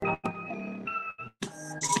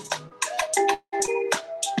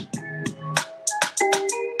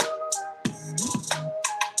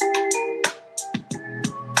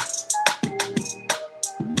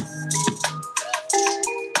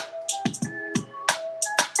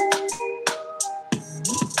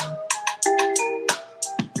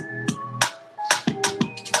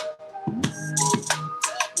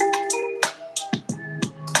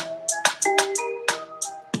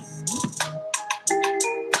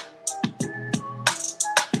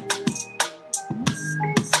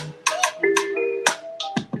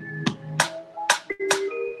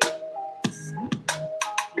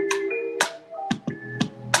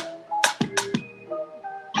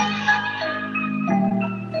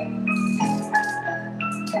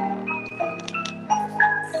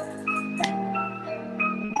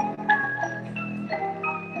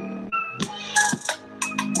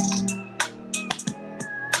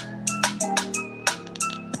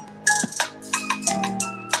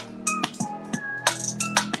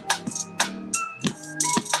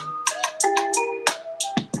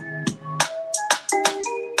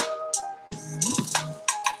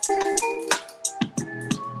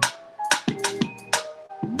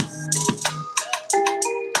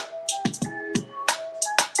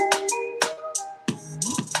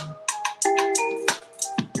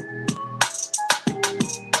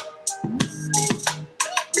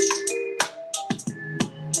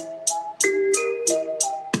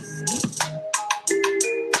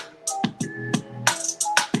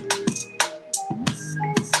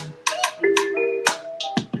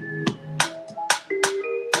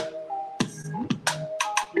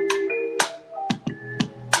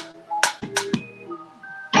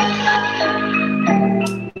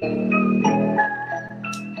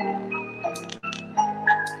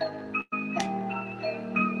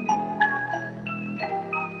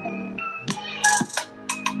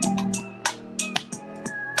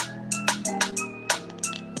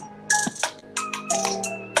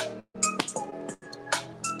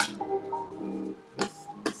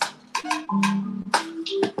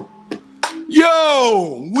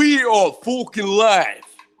We are fucking live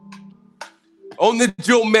on the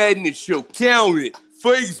Joe Madness Show. Count it.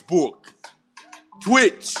 Facebook,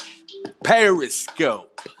 Twitch,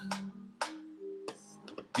 Periscope.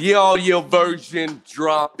 The audio version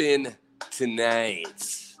dropping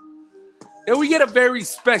tonight. And we get a very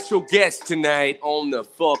special guest tonight on the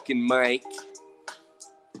fucking mic.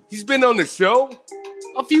 He's been on the show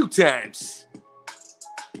a few times.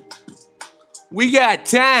 We got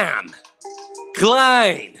Tom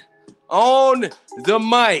Klein on the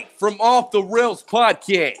mic from Off the Rails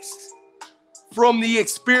Podcast, from The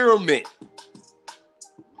Experiment.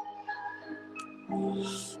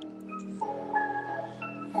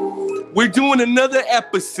 We're doing another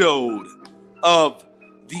episode of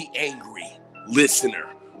The Angry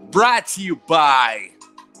Listener, brought to you by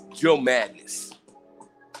Joe Madness.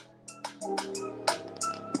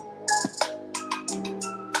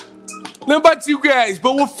 Not about you guys,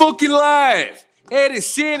 but we're fucking live at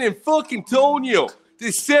San and fucking Antonio,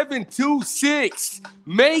 the 726.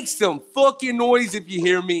 Make some fucking noise if you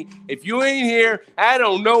hear me. If you ain't here, I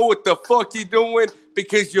don't know what the fuck you're doing,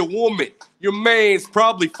 because your woman, your man's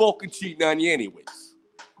probably fucking cheating on you anyways.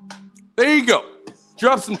 There you go.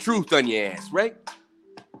 Drop some truth on your ass, right?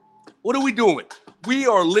 What are we doing? We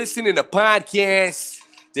are listening to podcasts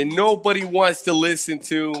that nobody wants to listen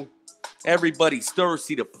to. Everybody's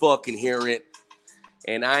thirsty to fucking hear it.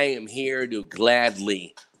 And I am here to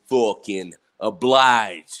gladly fucking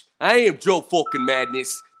oblige. I am Joe fucking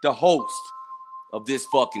Madness, the host of this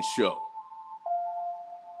fucking show.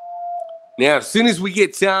 Now, as soon as we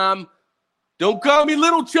get Tom, don't call me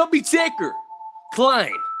Little Chubby Checker,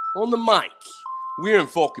 Klein on the mic. We're in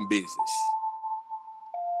fucking business.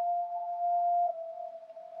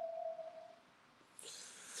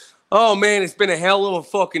 Oh, man, it's been a hell of a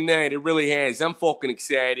fucking night. It really has. I'm fucking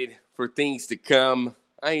excited for things to come.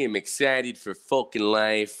 I am excited for fucking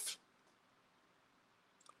life.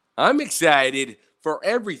 I'm excited for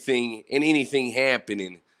everything and anything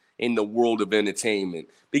happening in the world of entertainment,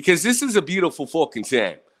 because this is a beautiful fucking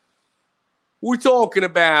time. We're talking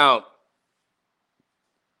about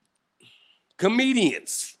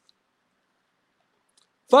comedians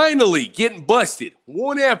finally getting busted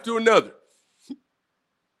one after another,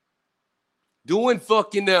 doing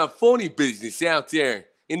fucking phony business out there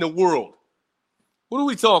in the world. What are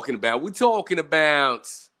we talking about? We're talking about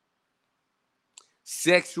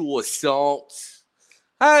sexual assault.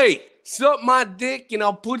 Hey, suck my dick and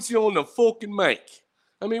I'll put you on the fucking mic.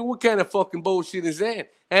 I mean, what kind of fucking bullshit is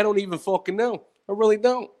that? I don't even fucking know. I really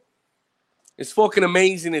don't. It's fucking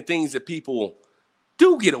amazing the things that people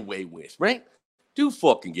do get away with, right? Do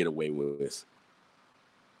fucking get away with this.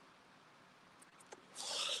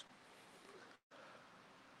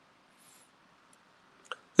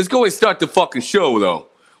 Let's go and start the fucking show, though.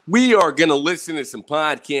 We are going to listen to some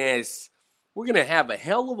podcasts. We're going to have a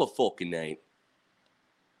hell of a fucking night.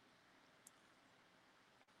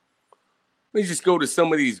 Let me just go to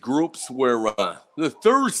some of these groups where they're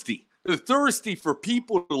thirsty. They're thirsty for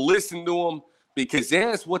people to listen to them, because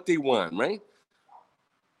that's what they want, right?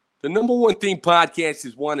 The number one thing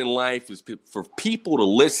podcasts want in life is for people to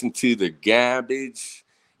listen to the garbage,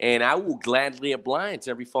 and I will gladly oblige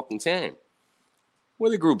every fucking time. Where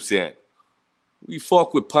the group's at? We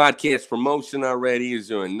fuck with podcast promotion already. Is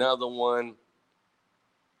there another one?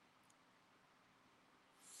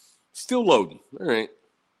 Still loading. All right.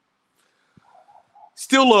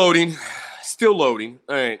 Still loading. Still loading.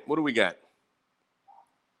 All right. What do we got?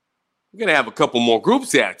 We're going to have a couple more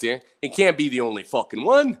groups out there. It can't be the only fucking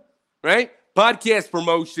one, right? Podcast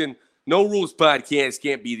promotion, No Rules Podcast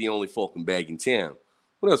can't be the only fucking bag in town.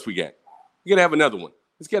 What else we got? We got to have another one.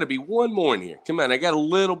 There's got to be one more in here. Come on, I got a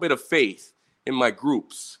little bit of faith in my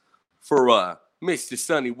groups for Mr.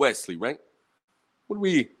 Sonny Wesley, right? What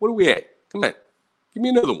are we at? Come on, give me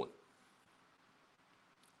another one.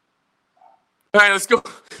 All right, let's go.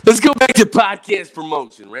 Let's go back to podcast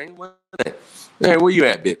promotion, right? All right, where you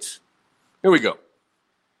at, bitch? Here we go.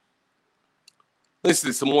 Listen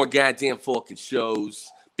to some more goddamn fucking shows,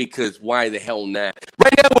 because why the hell not?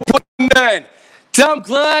 Right now we're putting on Tom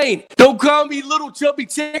Klein. Don't call me Little Chubby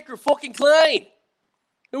Checker, fucking Klein.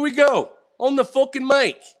 Here we go. On the fucking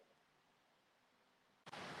mic.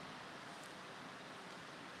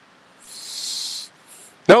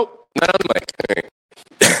 Nope, not on the mic.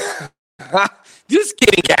 All right. Just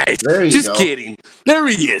kidding, guys. Just kidding. There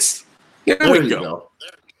he is. There we go.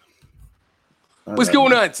 What's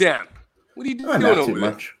going on, Tom? What are you doing not over too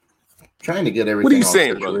there? much. Trying to get everything. What are you all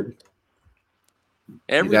saying, situated. brother?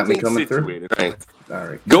 Everything's coming situated. Through? Right. All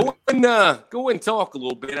right. Go and talk a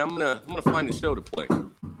little bit. I'm gonna find the show to play.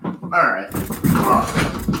 All right.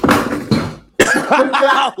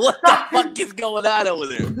 What the fuck is going on over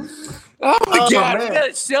there? Oh my God, man. we got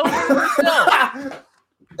a show.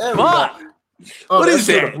 There we Fuck. go. Oh, What that's is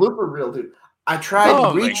for that? the blooper reel, dude. I tried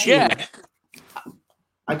Oh my reaching. God.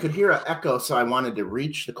 I could hear an echo, so I wanted to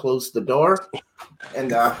reach to close the door,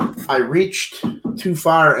 and I reached too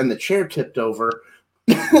far, and the chair tipped over.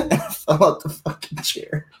 And I fell out the fucking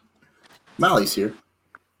chair. Molly's here.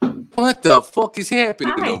 What the fuck is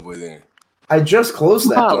happening Hi. over there? I just closed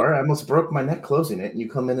that Molly. door. I almost broke my neck closing it, and you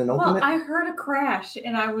come in and open Well, it. I heard a crash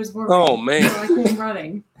and I was worried. Oh, man. So I came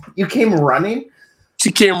running. You came running?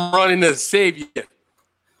 She came running to save you.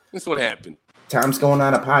 That's what happened. Tom's going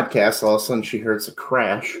on a podcast. All of a sudden, she hears a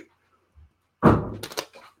crash.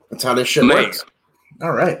 That's how this shit Man. works.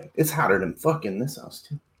 All right. It's hotter than fucking this house,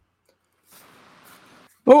 too.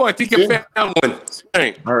 Oh, I think I Yeah. found one.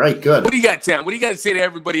 Right. All right, good. What do you got, Tom? What do you got to say to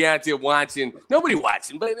everybody out there watching? Nobody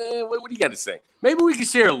watching, but what do you got to say? Maybe we can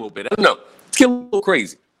share a little bit. I don't know. Let's get a little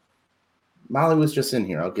crazy. Molly was just in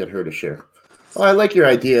here. I'll get her to share. Well, I like your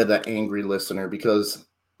idea, the angry listener, because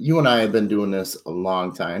you and I have been doing this a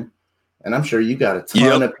long time. And I'm sure you got a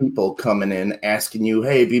ton of people coming in asking you,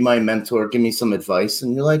 hey, be my mentor, give me some advice.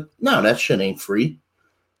 And you're like, no, that shit ain't free.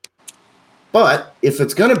 But if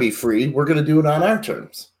it's going to be free, we're going to do it on our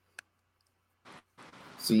terms.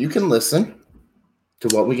 So you can listen to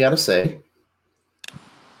what we got to say.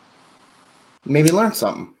 Maybe learn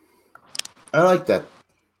something. I like that.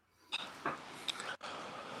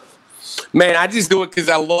 Man, I just do it because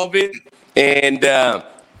I love it and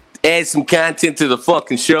add some content to the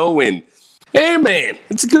fucking show. And hey, man,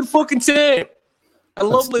 it's a good fucking time. I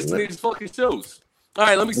love listening to these fucking shows. All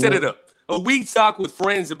right, let me set it up. We talk with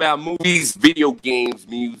friends about movies, video games,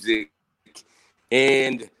 music,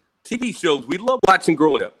 and TV shows we love watching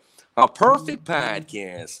growing up. A perfect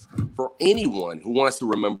podcast for anyone who wants to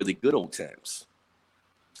remember the good old times.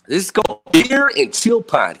 This is called Beer and Chill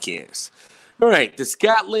Podcast. All right, the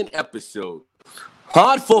Scotland episode.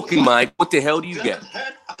 Hard fucking Mike, what the hell do you get?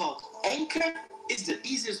 Heard about Anchor? Is the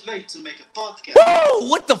easiest way to make a podcast. Whoa,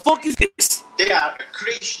 what the fuck is this? They are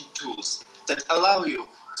creation tools that allow you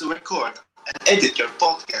to record and edit your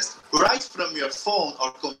podcast right from your phone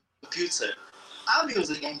or computer. I'm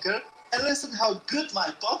using Anchor and listen how good my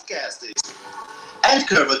podcast is.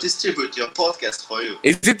 Anchor will distribute your podcast for you.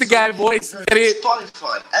 Is it the guy voice? Is that it?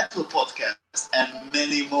 Spotify, Apple Podcasts, and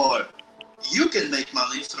many more. You can make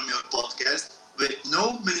money from your podcast with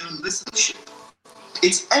no minimum listenership.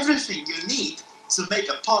 It's everything you need to make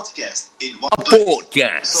a podcast in one place.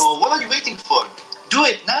 Podcast. So what are you waiting for? Do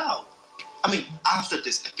it now. I mean, after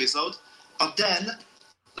this episode, but then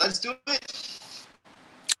let's do it.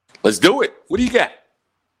 Let's do it. What do you got?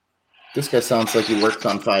 This guy sounds like he works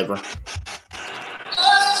on Fiverr.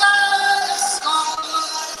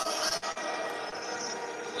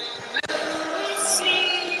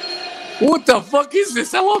 What the fuck is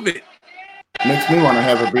this? I love it. Makes me want to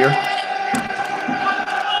have a beer.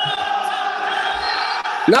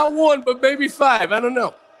 Not one, but maybe five. I don't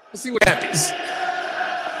know. Let's see what happens.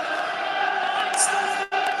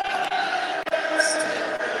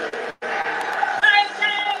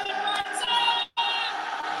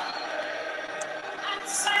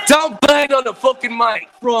 Tom playing on the fucking mic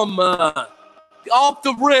from Off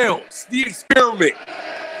the Rails, The Experiment.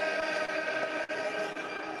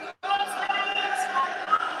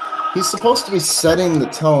 He's supposed to be setting the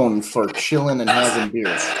tone for chilling and having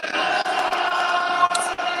beers.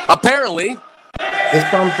 Apparently. This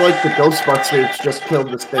sounds like the Ghostbusters just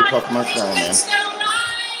killed the Stay Puft Marshmallow Man.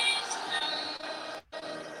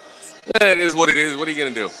 It is what it is. What are you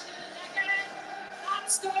going to do?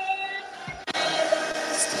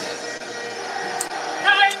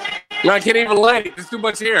 No, I can't even light it. There's too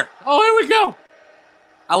much here. Oh, here we go.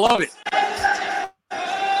 I love it.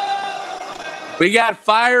 We got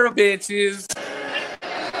fire bitches.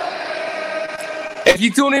 If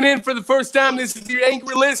you're tuning in for the first time, this is your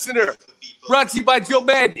Angry Listener. Brought to you by Joe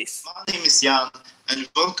Madness. My name is Jan, and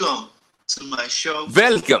welcome to my show,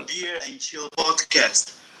 Welcome. Beer and Chill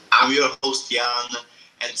Podcast. I'm your host, Jan,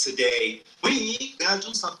 and today we gotta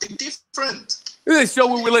do something different. This is a show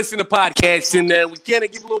where we listen to podcasts and we kind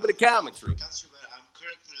of give a little bit of commentary. That's where I'm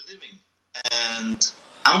currently living. And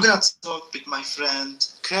I'm gonna talk with my friend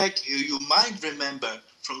Craig, who you might remember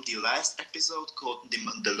from the last episode called The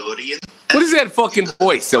Mandalorian. What is that fucking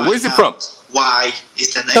voice? So where's it from? Why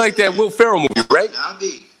is the I like that Will Ferrell movie, right?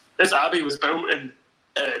 Abby? This abbey was built in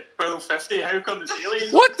 1250. How come it's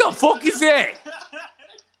aliens? What the fuck is that?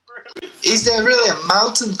 Is there really a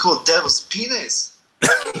mountain called Devil's Penis?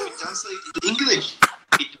 Translate in English.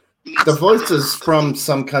 The voice is from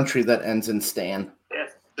some country that ends in Stan.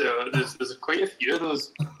 Yeah, there's quite a few of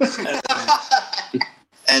those.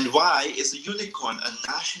 why is a unicorn a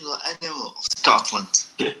national animal of Scotland?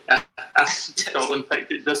 Scotland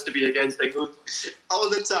picked it just to be against England. All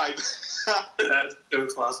the time. That's so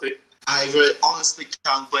classic. I really honestly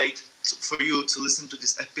can't wait for you to listen to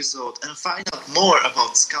this episode and find out more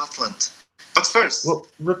about Scotland. But first, Well,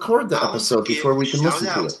 record the episode before we can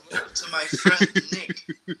listen to it. To my friend Nick,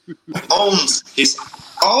 who owns his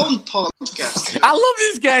own podcast. I love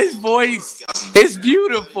this guy's voice. It's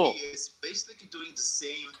beautiful. He is basically doing the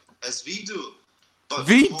same as we do, but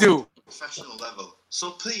We more do. professional level.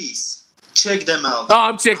 So please check them out. Oh,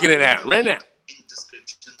 I'm checking it out right now. In the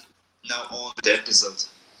description. Now on with the episode.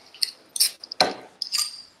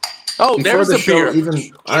 Oh, Before there's the a show beer. even.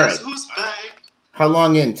 All right. Guess who's back? How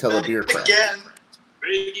long in till a beer crack? Again.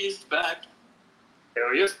 Briggy's back.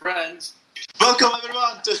 Tell your friends. Welcome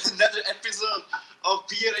everyone to another episode of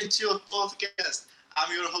Beer and Chill Podcast.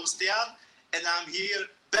 I'm your host Jan, and I'm here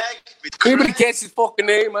back with Anybody Craig. catch his fucking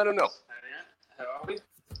name? I don't know. How are we?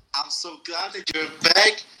 I'm so glad that you're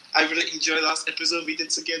back. I really enjoyed last episode we did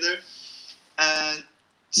together, and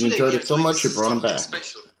You today enjoyed we it are so doing much you brought him something back.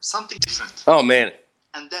 Special, something different, Oh, man.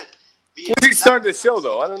 and that we When are did you start not the show, gonna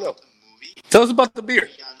though? I talk don't know. about a movie. Tell us about the beer.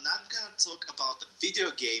 We are not gonna talk about a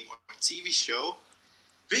video game or a TV show.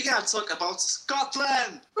 We're gonna talk about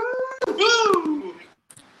Scotland. Woo!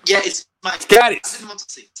 Yeah, it's my. Got it. I didn't want to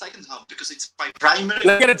say second home because it's my primary.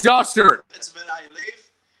 Let's get a Josh shirt. That's where I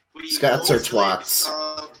live. We Scots are both twats.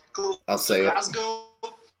 live, close I'll to say it. Glasgow.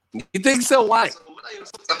 You think so? Why? So what are your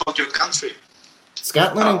thoughts about your country?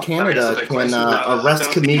 Scotland and Canada can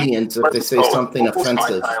arrest comedians if they say something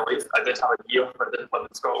offensive. I did have a year, but I didn't live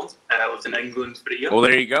in Scotland. And I lived in England for a year. Well,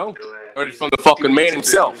 there you go. So, Heard it from the fucking man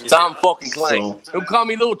himself, Tom fucking Klein. So, Don't call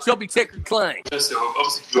me little chubby checker Klein. Just so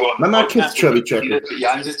obviously if you go on My the mouth podcast, keeps chubby you can see checker. this, but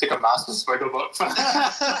yeah, I just took a massive swig of it.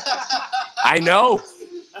 I know.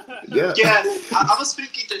 yeah. Yeah, I was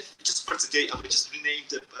thinking that just for today, I would just rename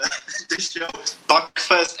the show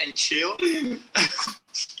Breakfast and Chill.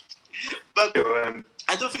 But So,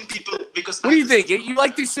 I don't think people, because What do you think? You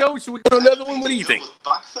like this show? Should we go to another one? What do you think?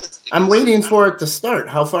 I'm waiting for it to start.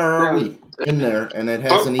 How far are we in there? And it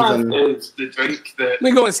hasn't even. is the drink that Let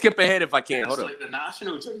me go and skip ahead if I can. it's Hold on. like the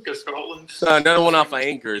national drink of Scotland. Another one off my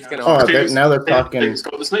anchor. It's kind Oh, of I bet now they're talking. It's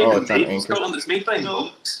not it's even on made in Anchor. Scotland. It's made by No.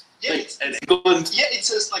 monks. Yeah, Like, it's, in England. yeah, it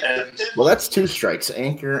says like Well, that's two strikes.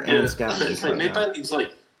 Anchor and Yeah, Scotland. it's like right made now. by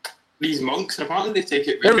these monks, and apparently they take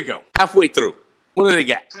it. There we go. Halfway through. What do they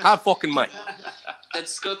got? Hot fucking mic. that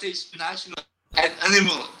Scottish national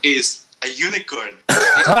animal is a unicorn.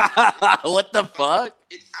 What the fuck?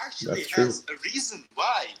 It actually That's true. has a reason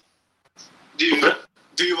why. Do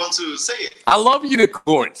you want to say it? I love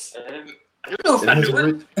unicorns. I don't know if It I has know a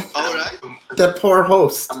it. re- All right. That poor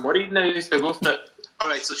host. I'm worried now. So go for it. All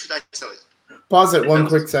right. So should I tell it? Pause it one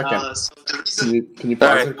quick second. So the Can reason you pause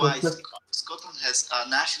Alright. it why quick? Scotland has a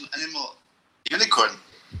national animal, unicorn.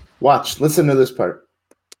 Watch. Listen to this part.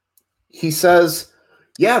 He says,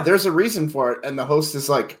 "Yeah, there's a reason for it," and the host is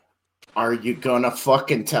like, "Are you gonna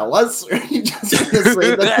fucking tell us?" Or are you just gonna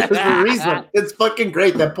say that there's a reason? It's fucking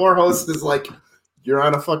great. That poor host is like, "You're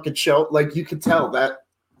on a fucking show." Like you could tell that.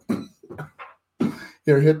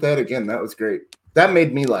 Here, hit that again. That was great. That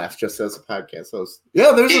made me laugh just as a podcast host.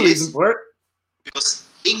 Yeah, there's a It reason is. for it. Because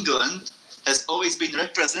England has always been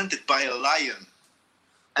represented by a lion.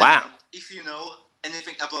 Wow. And if you know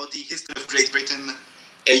anything about the history of Great Britain,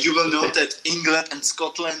 you will know that England and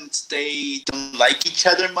Scotland, they don't like each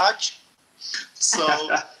other much. So,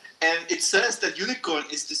 and it says that unicorn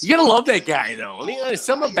is this. You gotta love that guy, though. There's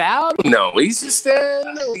something about him. No, he's just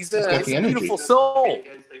no, he's got a the energy. beautiful soul.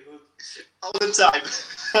 all the time.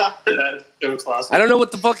 That's classic. I don't know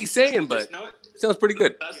what the fuck he's saying, but It's not- it sounds pretty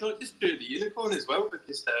good. That's not just true of the unicorn as well,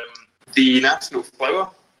 because the national flower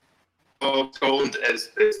of Scotland is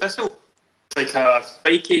thistle. It's like a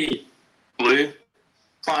spiky blue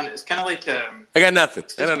plant. It's kind of like I got nothing.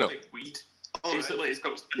 it's I don't know. like weed. All right. Basically, it's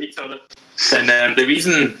got spikes on it. And the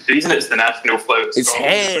reason it's the national flower of It's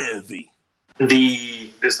Scotland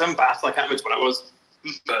heavy. there's some battle, I can't remember what it was,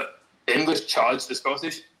 but the English charged the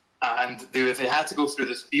Scottish, and they had to go through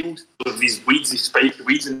this field with these weeds, these spiky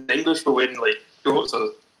weeds, and the English were wearing like shorts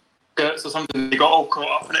or skirts or something. They got all caught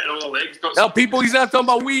up in it, and all their legs got. No, people, he's not talking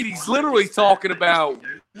about weed. He's literally talking about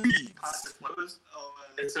weeds. Flowers. Oh,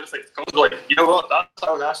 man. And so it's like, you know what? That's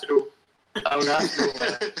our national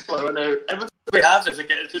flower now. Everything we have is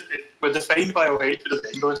we're defined by our hatred of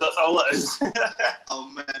England. That's all it is. Oh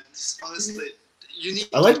man, honestly, you need.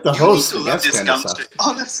 I like the you host. need to That's love this kinda country. sucks.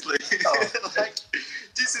 Honestly, like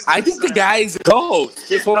this is. I think the guy is a co-host.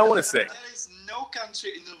 That's what I want to say. There is no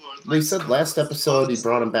country in the world. They said last episode he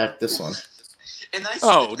brought him back this one. And I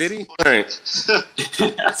Oh, said, did he? All right.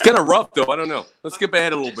 It's kind of rough, though. I don't know. Let's skip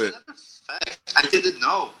ahead a little bit. I didn't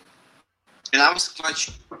know. And I was quite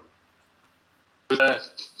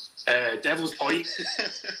Devil's Point.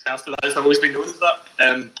 After that, I've always been known as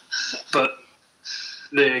that. But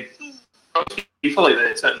the people like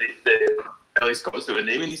the LA Scots that were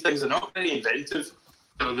naming these things are not very inventive.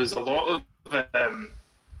 So there's a lot of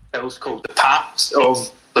hills called the Paps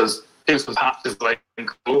there's hills called Paps is like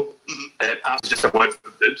cool. Paps is just a word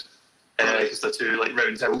for dudes. It's the two like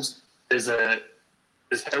round hills. There's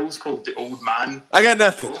hills called the Old Man. I got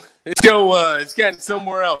nothing. Let's go. It's getting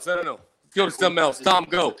somewhere else. I don't know. Let's go to something else. Tom,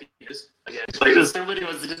 go. Like there's somebody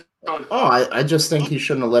was just going. Oh, I just think he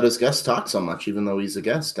shouldn't have let his guest talk so much, even though he's a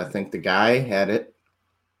guest. I think the guy had it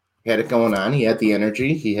going on. He had the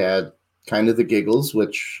energy. He had kind of the giggles,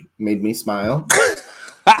 which made me smile.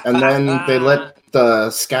 And then they let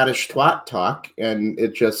the Scottish twat talk, and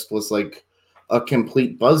it just was like a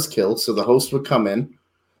complete buzzkill. So the host would come in,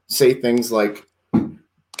 say things like,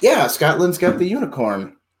 "Yeah, Scotland's got the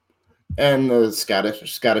unicorn," and the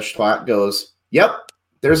Scottish twat goes, "Yep,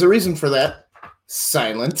 there's a reason for that."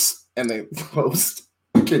 Silence, and the host,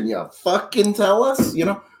 "Can you fucking tell us? You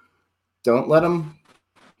know, don't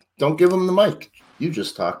give him the mic. You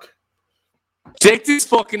just talk." Check this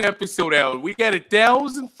fucking episode out. We got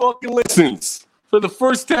 1,000 fucking listens for the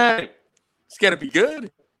first time. It's got to be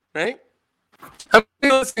good, right? How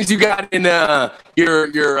many listens you got in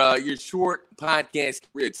your short podcast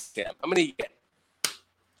career, Sam? How many you get?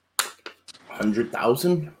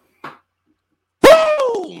 100,000.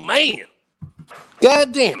 Woo, man!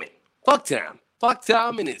 God damn it! Fuck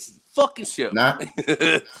Tom and his fucking show.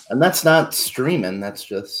 And that's not streaming. That's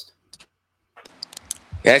just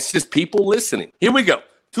people listening. Here we go.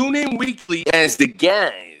 Tune in weekly as the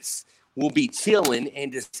guys will be chilling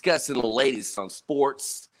and discussing the latest on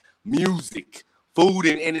sports, music, food,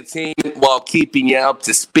 and entertainment while keeping you up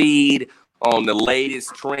to speed on the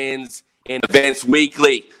latest trends and events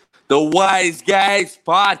weekly. The Wise Guys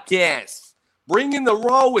Podcast, bringing the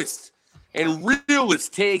rawest and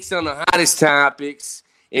realest takes on the hottest topics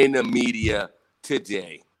in the media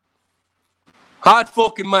today. Hot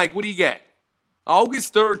fucking Mike, what do you got?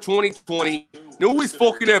 August 3rd, 2020, newest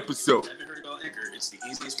fucking episode. Have you heard about Anchor? It's the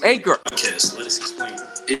easiest Anchor. podcast. Let us explain.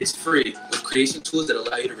 It's free with creation tools that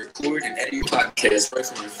allow you to record and edit your podcast right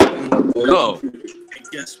from your phone or Oh. computer. And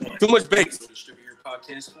guess what? Too much bass. We'll distribute your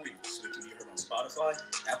podcast for you, so it can be heard on Spotify,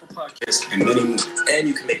 Apple Podcasts, and many more. And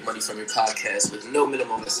you can make money from your podcast with no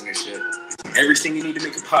minimum listenership. Everything you need to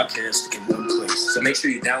make a podcast in one place. So make sure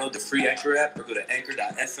you download the free Anchor app or go to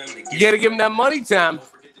anchor.fm to get You got to give him that money, Tom.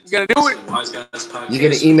 You got to do it. Wise Guys Podcast. you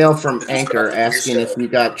get an email from Anchor asking if you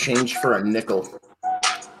got change for a nickel.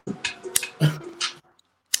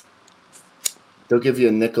 They'll give you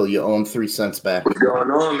a nickel. You owe them 3 cents back. What's going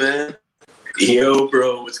on, man? Yo,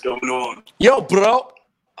 bro, what's going on? Yo, bro.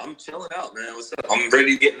 I'm chilling out, man. What's up? I'm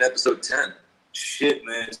ready to get in episode 10. Shit,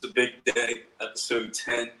 man. It's a big day. Episode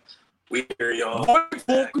 10. We hear y'all. What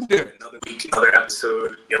fucking day? Another week, another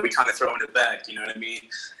episode. Yeah, we kind of throwing it back, you know what I mean?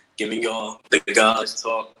 Giving y'all the guys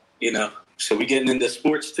talk, you know. So we getting into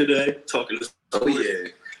sports today, talking to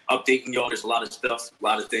sports, updating y'all. There's a lot of stuff, a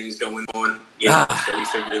lot of things going on. Yeah, so we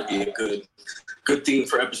figured it'd be a good theme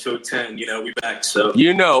for episode 10. You know, we back. So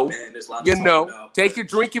You know. man, there's a lot to talk about. Take a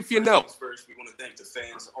drink if you know. First, we want to thank the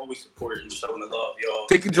fans, always supporting, showing the love, y'all.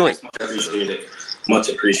 Take a drink. Much appreciated. Much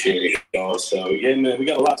appreciated, y'all. So yeah, man, we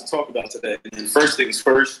got a lot to talk about today. And first things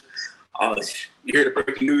first, you hear the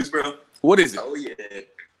breaking news, bro? What is it? Oh yeah,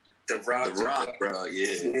 The Rock, bro.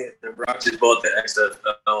 Yeah, The Rock just bought the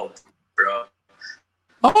XFL, bro.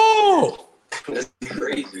 Oh, That's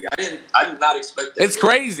crazy. I did not expect that. it's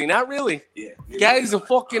crazy. Not really. Yeah, Guy's a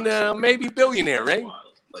fucking maybe billionaire, right?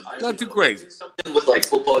 Not too crazy. Something with like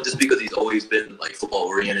football, just because he's always been like football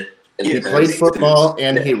oriented. He played football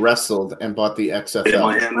and he wrestled and bought the XFL.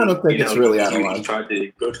 I don't think it's really out of He line. tried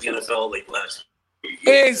to go to the NFL like last week.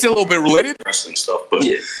 It's a little bit related. Wrestling stuff, but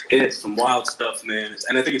it's some wild stuff, man.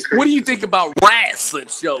 And I think it's crazy. What do you think about wrestling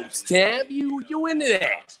shows, Tab? You into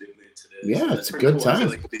that? Yeah, it's a good I feel time.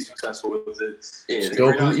 like we'll be successful with it. Just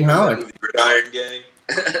go hoot and holler. Iron Gang.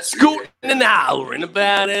 Scooting and hollering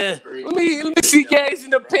about let me see guys in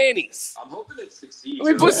the panties. I'm hoping it succeeds.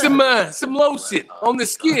 Let me put some lotion on the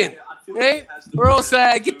skin, right? Or else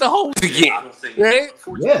I get the holes again, right?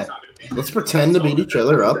 Yeah. Let's pretend to beat each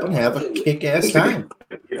other up and have a kick-ass time.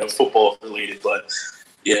 You know, football related, but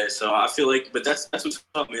yeah. So I feel like, but that's what's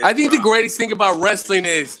up, man. I think the greatest thing about wrestling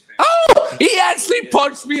is, oh, he actually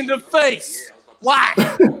punched me in the face. Why?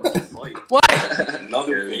 What?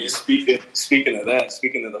 Another thing. Speaking of that,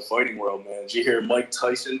 speaking of the fighting world, man, did you hear Mike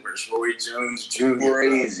Tyson versus Roy Jones Jr.?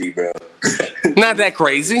 Crazy, bro. Not that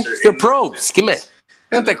crazy. They're pros. Come in.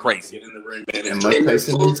 Not that crazy. Get in the ring, man. And Mike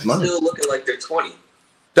Tyson needs money. Still looking like they're 20.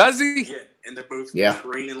 Does he? Yeah, and they're both Yeah.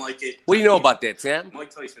 training like it. What do you know about that, Sam?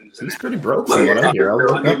 Mike Tyson. He's pretty broke from what I hear. I'll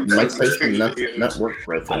look up Mike Tyson net worth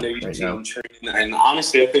right I know there you've right seen now. him training, and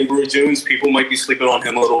honestly, I think Roy Jones, people might be sleeping on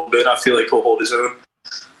him a little bit. I feel like he'll hold his own.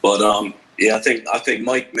 But yeah, I think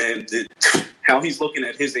Mike, man, how he's looking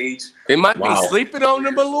at his age. They might Wow. be sleeping on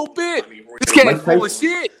him a little bit. I mean, Roy This Jones- guy's Mike full of Tyson-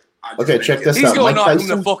 shit. Okay, check this He's out. going to Mike knock him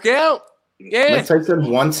the Tyson, fuck out. Yeah. Mike Tyson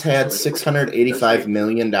once had $685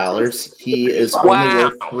 million. He is only Wow.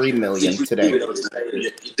 worth $3 million today.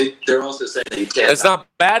 They're also saying that you can't. That's not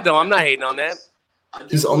bad, though. I'm not hating on that.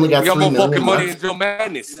 He's only got You got $3 more million fucking money left. than Joe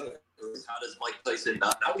Madness. How does Mike Tyson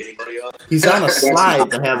not knock anybody off? He's on a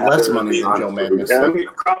slide to have less money than Joe Madness. Yeah, I mean,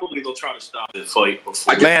 probably they'll try to stop the fight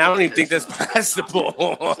before. Man, I don't even think that's possible.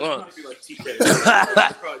 It'll be like TK. It'll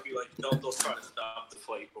probably be like they'll try to stop the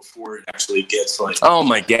fight before it actually gets like. Oh,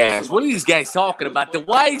 my gosh. What are these guys talking about? The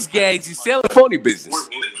wise guys who sell the phony business. I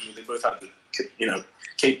mean, they both have the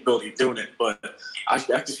capability of doing it, but I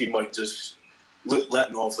can see Mike just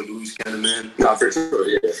letting off like a loose cannon, man. Not for sure,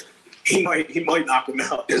 yeah. He might knock him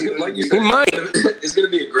out. Like you He said, might. it's going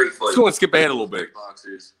to be a great fight. Let's go and skip ahead a little bit.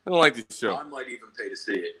 Boxers. I don't like this show. I might even pay to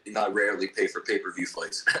see it. And I rarely pay for pay-per-view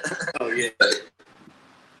fights. Oh yeah. But,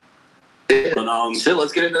 shit,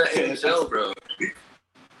 let's get into the NHL, bro.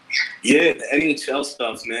 Yeah, the NHL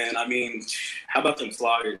stuff, man. I mean, how about them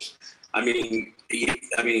Flyers? I mean,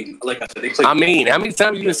 like I said, they play. I mean, how many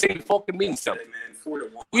times you gonna say you fucking mean something? Man, 4-1.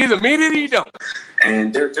 You either mean it or you don't.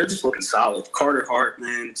 And they're just looking solid. Carter Hart,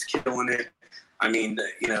 man, is killing it. I mean,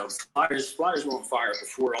 Flyers were on fire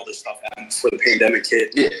before all this stuff happened, before the pandemic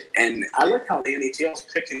hit. Yeah. And I like how the NHL's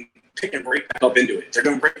picking right back up into it. They're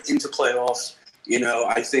going right into playoffs.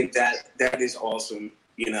 I think that is awesome.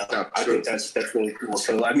 I think that's really cool.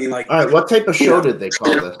 So I mean, like, All right, what type of show did they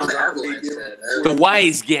call this? The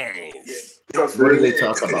wise guys. What do they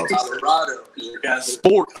talk about? Colorado.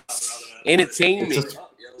 Sports. Entertainment.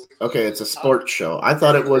 Okay, it's a sports show. I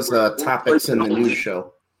thought it was topics in the news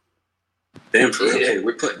show. Damn, yeah,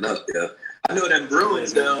 we're putting up, yeah. I know them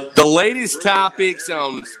Bruins, though. The latest topics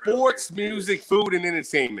on sports, music, food, and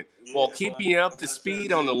entertainment, while keeping you up to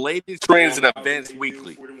speed on the latest trends and events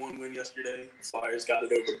weekly. 4-1 win yesterday. Flyers got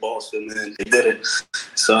it over Boston, and they did it.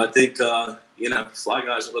 So I think, Fly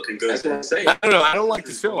guys are looking good. That's what I'm saying. I don't know. I don't like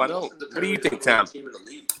the show. I don't. What do you think, Tom?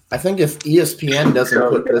 I think if ESPN doesn't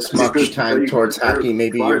put this much time towards hockey,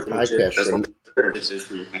 maybe your podcast shouldn't. Let's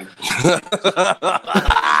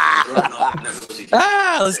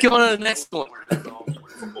go on to the next one.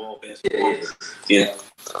 Yeah.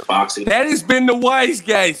 Boxing. That has been the Wise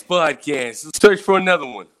Guys podcast. Let's search for another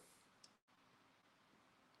one.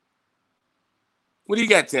 What do you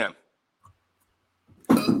got, Tim?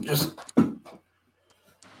 Just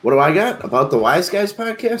what do I got about the Wise Guys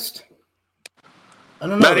podcast? I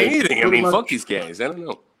don't know. Not anything. I Pretty mean, much- fuck these guys. I don't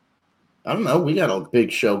know. I don't know. We got a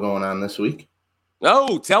big show going on this week.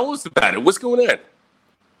 Oh, tell us about it. What's going on?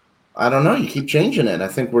 I don't know. You keep changing it. I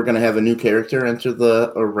think we're going to have a new character enter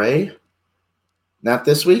the array. Not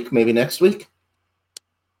this week. Maybe next week.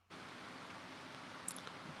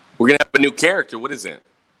 We're going to have a new character. What is it?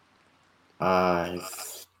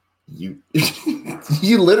 You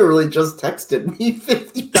you literally just texted me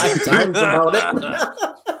 55 times about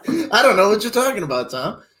it. I don't know what you're talking about,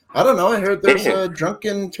 Tom. I don't know. I heard there's a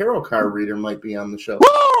drunken tarot card reader might be on the show.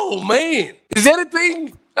 Whoa, man. Is that a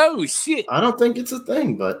thing? Oh, shit. I don't think it's a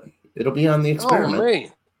thing, but it'll be on the experiment. Oh,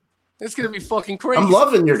 man. It's going to be fucking crazy. I'm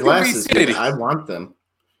loving your It's gonna be glasses. insanity. Man. I want them.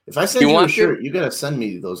 If I send You you a want shirt, them? you got to send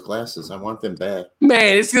me those glasses. I want them bad.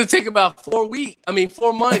 Man, it's going to take about 4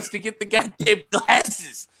 months to get the goddamn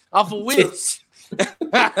glasses off of Wish.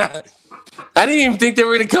 I didn't even think they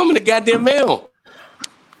were going to come in the goddamn mail.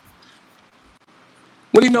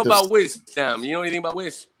 What do you know about Wish, Tom? You know anything about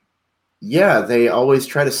Wish? Yeah, they always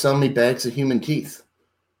try to sell me bags of human teeth.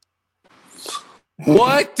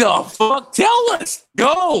 What the fuck? Tell us.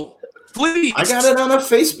 Go. Please. I got it on a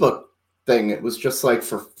Facebook thing. It was just like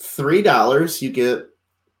for $3, you get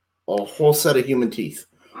a whole set of human teeth.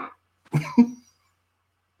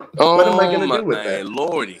 What am I going to do with that?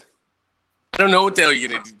 Lordy. I don't know what the hell you're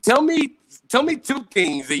going to do. Tell me 2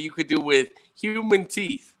 things that you could do with human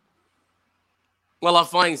teeth. Well, I'll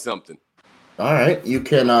find something. All right. You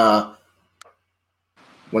can,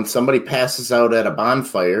 when somebody passes out at a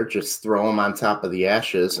bonfire, just throw them on top of the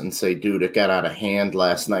ashes and say, dude, it got out of hand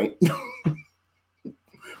last night.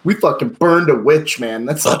 We fucking burned a witch, man.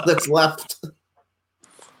 That's all that's left.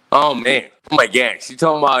 Oh, man. Oh, my gosh. You're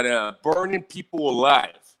talking about burning people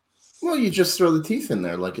alive. Well, you just throw the teeth in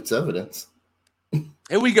there like it's evidence.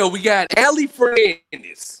 Here we go. We got Ali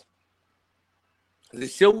Fernandez. The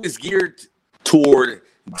show is geared toward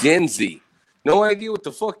Gen Z. No idea what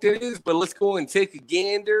the fuck that is, but let's go and take a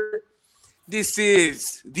gander. This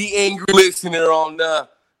is the angry listener on the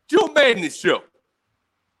Joe Madness Show.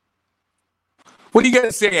 What do you got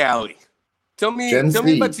to say, Ali? Tell me Gen about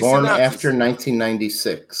Z, your born synopsis. after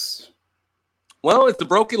 1996. Well, it's the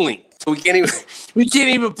broken link, so we can't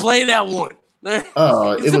even play that one.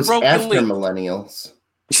 Oh, It's it a was broken after link. millennials.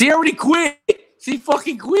 She already quit. She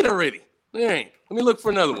fucking quit already. All right, let me look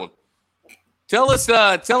for another one. Tell us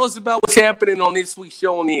about what's happening on this week's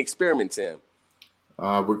show on the Experiment Tab.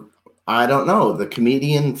 I don't know. The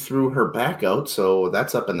comedian threw her back out, so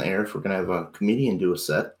that's up in the air if we're gonna have a comedian do a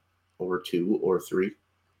set, or 2 or 3.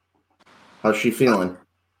 How's she feeling?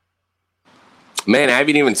 Man, I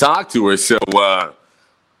haven't even talked to her, so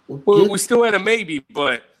we're still at a maybe,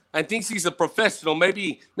 but I think she's a professional.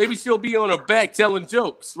 Maybe she'll be on her back telling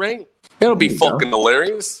jokes, right? That'll be fucking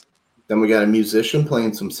hilarious. Then we got a musician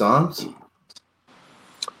playing some songs.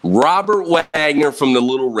 Robert Wagner from the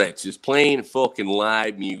Little Wretches playing fucking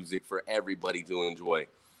live music for everybody to enjoy.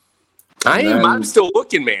 I'm still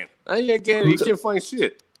looking, man. You can't find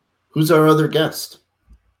shit. Who's our other guest?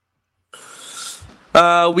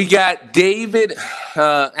 We got David,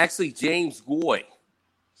 actually James Goy.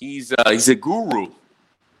 He's a guru.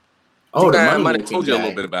 Oh, I might have told you a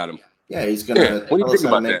little bit about him. Yeah, he's gonna What do you tell us think how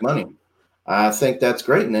to about make that? money. I think that's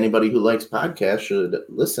great, and anybody who likes podcasts should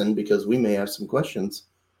listen because we may have some questions.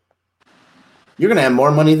 You're gonna have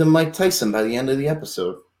more money than Mike Tyson by the end of the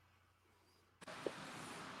episode.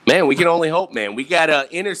 Man, we can only hope, man. We got an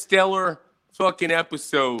interstellar fucking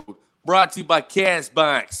episode brought to you by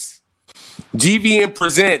Castbox. GVN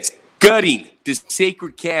presents Gutting the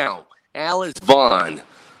Sacred Cow. Alice Vaughn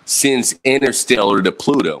sends Interstellar to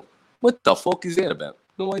Pluto. What the fuck is that about?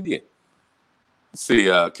 No idea. Let's see.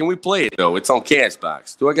 Can we play it, though? It's on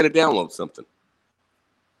Castbox. Do I got to download something?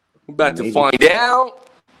 We're about to find out.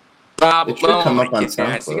 It should come up on You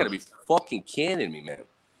SoundCloud. got to be fucking kidding me, man.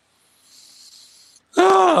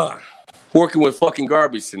 Working with fucking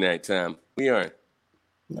garbage tonight, Tom. We are.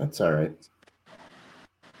 That's all right.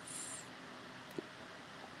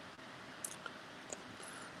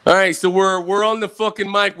 All right, so we're on the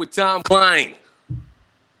fucking mic with Tom Klein.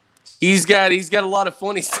 He's got a lot of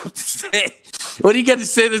funny stuff to say. What do you got to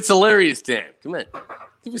say that's hilarious, Tom? Come on,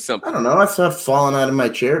 give us something. I don't know. I thought falling out of my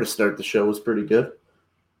chair to start the show was pretty good.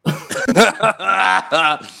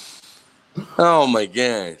 Oh my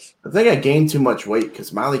gosh! I think I gained too much weight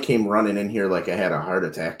because Molly came running in here like I had a heart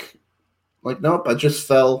attack. Like, nope, I just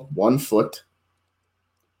fell 1 foot.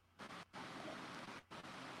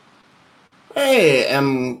 Hey,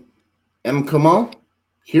 M. Como,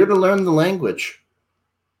 here to learn the language.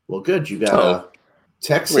 Well, good. You got a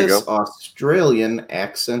Texas Australian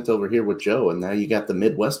accent over here with Joe, and now you got the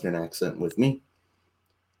Midwestern accent with me.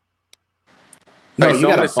 No, Hey, you so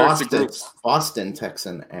I'm got a gonna search the groups. Boston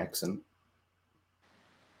Texan accent.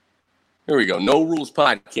 Here we go. No Rules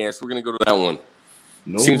Podcast. We're gonna go to that one.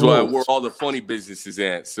 No Seems rules. where all the funny business is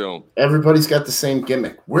at. So Everybody's got the same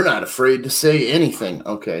gimmick. We're not afraid to say anything.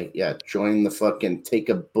 Okay, yeah, join the fucking Take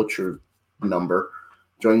a Butcher number.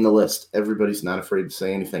 Join the list. Everybody's not afraid to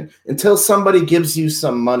say anything. Until somebody gives you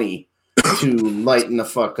some money to lighten the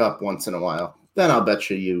fuck up once in a while. Then I'll bet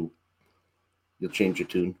you'll change your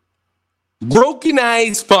tune. Broken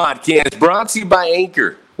Eyes Podcast brought to you by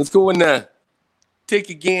Anchor. Let's go and take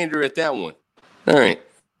a gander at that one. All right.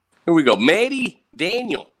 Here we go. Maddie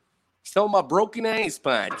Daniel. He's talking about Broken Eyes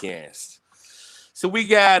Podcast. So we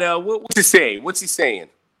got, what's he saying? What's he saying?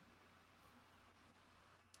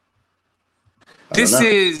 This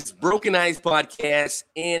is Broken Eyes Podcast,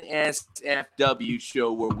 NSFW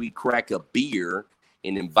show where we crack a beer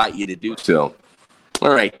and invite you to do so. All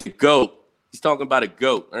right, the goat. He's talking about a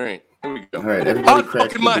goat. All right, here we go. All right, everybody crack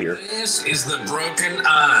the beer. This is the Broken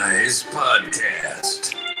Eyes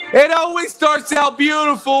Podcast. It always starts out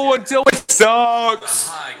beautiful until it sucks.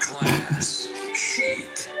 High class,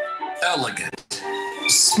 chic, elegant,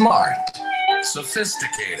 smart,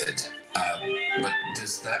 sophisticated. But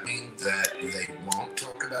does that mean that they won't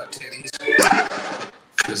talk about titties?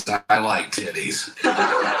 Because I like titties.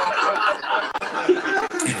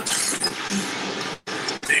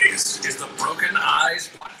 This is the Broken Eyes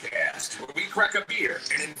Podcast, where we crack a beer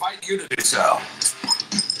and invite you to do so.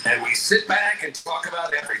 And we sit back and talk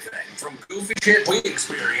about everything from goofy shit we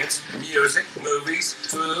experience, music, movies,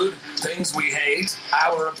 food, things we hate,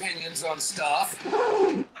 our opinions on stuff,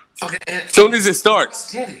 Okay, As soon as it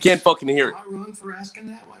starts, can't fucking hear it. Am I wrong for asking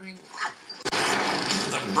that? I mean,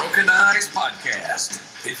 the Broken Eyes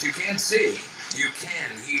Podcast. If you can't see, you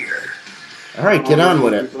can hear. All right, get on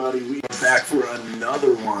with it. Everybody, we are back for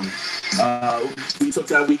another one. We took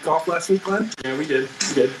that week off last week, Glenn. Yeah, we did.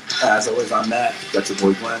 As always, I'm Matt. That's your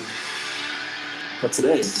boy Glenn. But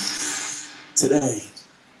today,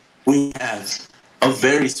 we have a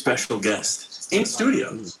very special guest in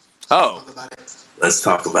studio. Oh, Let's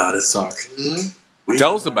talk about it, Sock.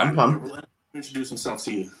 tell us about it. Introduce himself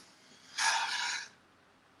to you.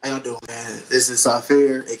 How y'all doing, man? This is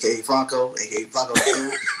Safir, aka Flacco, aka Flacco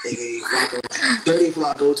 2, aka Flacco, Dirty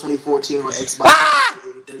Flacco 2014 on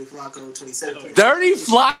Xbox, Dirty Flacco 2017. Dirty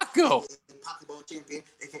Flacco. Pokeball champion,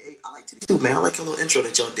 aka I like titties too, man. I like your little intro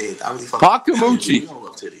that y'all did. I really fuck. We Pakamuchi. all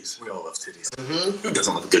love titties. Who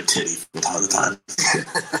doesn't love a good titty from time to time?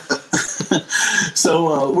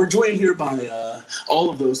 So we're joined here by all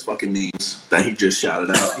of those fucking names that he just shouted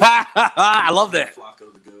out. I love that.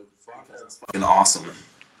 Flacco the goat. Flacco is fucking awesome.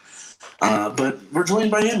 But we're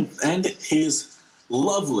joined by him and his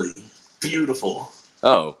lovely, beautiful,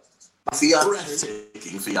 Oh,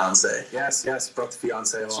 breathtaking fiance. Yes, brought the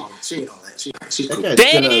fiance along. She ain't all that. She's That cool. guy's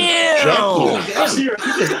damn! gonna jack you.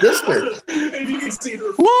 He just dissed her. If you can see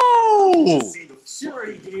the Whoa!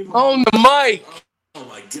 Sure, he gave him. On the mic. Oh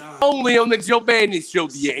my god. Only on the Joe Bandit Show,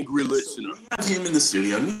 the angry listener. We have him in the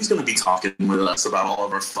studio, and he's going to be talking with us about all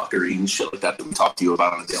of our fuckery and shit like that we talk to you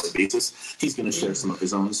about on a daily basis. He's going to share some of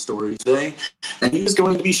his own stories today, and he's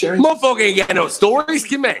going to be sharing. Motherfucker ain't got no stories.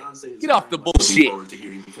 Come on. Get off the bullshit. Forward to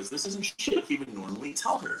hearing, because this isn't shit he would normally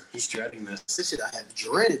tell her. He's dreading this. This shit I have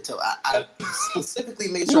dreaded till I specifically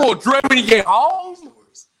made You sure. gonna dread when you get home?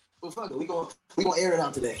 Well, fuck it. We gonna air it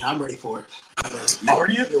out today. I'm ready for it. Are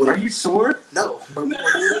you sure? No. But we gonna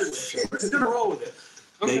do it. We're going to roll with it.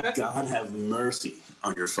 Okay. May God have mercy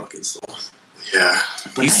on your fucking soul. Yeah.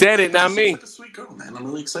 He said it, not me. Like a sweet girl, man. I'm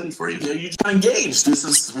really excited for you. You just got engaged. This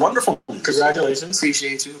is wonderful. Congratulations.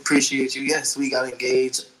 Appreciate you. Yes, we got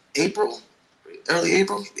engaged early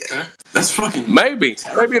April. Yeah. That's fucking. Maybe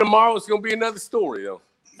tomorrow it's gonna be another story though.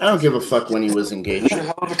 I don't give a fuck when he was engaged. It's a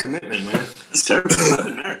hell of a commitment, man. It's terrible.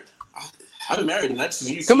 I've been married, and that's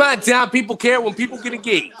you. Come on, Tom. People care when people get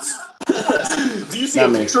engaged. Do you see Not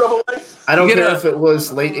a me. picture of a wife? I don't Get care up. if it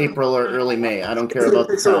was late April or early May. I don't care about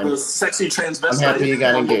the Picture of time. a sexy transvestite. I'm happy you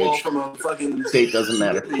got on the wall engaged. From a fucking Date doesn't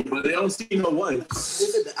matter. But they don't see no wife.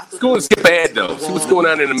 Let's go and skip ahead though. See what's going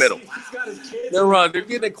on in the middle. They're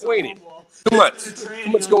getting acquainted. Too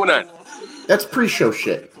much going on. That's pre-show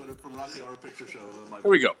shit. Here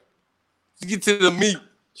we go. Let's get to the meat.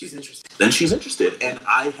 She's interested. Then she's interested, and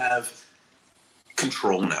I have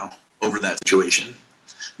control now over that situation.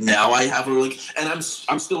 Now I have her like, and I'm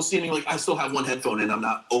still seeming like I still have one headphone, and I'm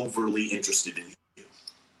not overly interested in you.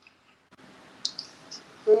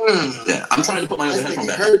 Yeah, I'm trying to put my other Let's headphone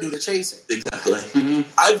make back. her do the chasing. Exactly.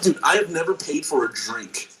 I have never paid for a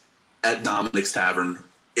drink at Dominic's Tavern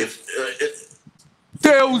if The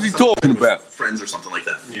hell was he talking about? friends or something like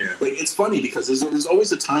that. Yeah. Like it's funny because there's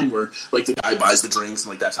always a time where like the guy buys the drinks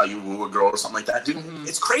and like that's how you woo a girl or something like that. Dude,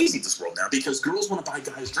 it's crazy this world now because girls want to buy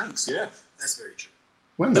guys drinks. Yeah. That's very true.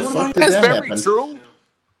 When the fuck did That's that very happen? true.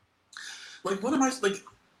 Like what am I like?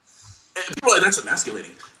 People are like that's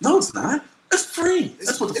emasculating. No, it's not. It's free.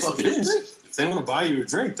 That's what the fuck it is. If they want to buy you a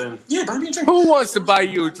drink, then Yeah, buy me a drink. Who wants to buy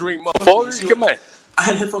you a drink, motherfucker? Come on. I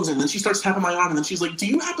had headphones in, and then she starts tapping my arm, and then she's like, "Do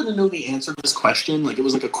you happen to know the answer to this question?" Like it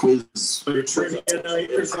was like a quiz. your trivia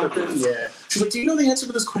night or something. Yeah. She's like, "Do you know the answer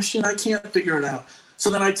to this question? I can't figure it out." So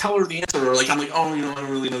then I tell her the answer, or like I'm like, "Oh, I don't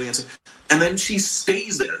really know the answer." And then she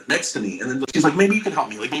stays there next to me, and then she's like, "Maybe you can help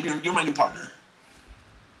me. Like maybe you're my new partner."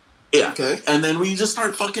 Yeah. Okay. And then we just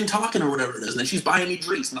start fucking talking or whatever it is, and then she's buying me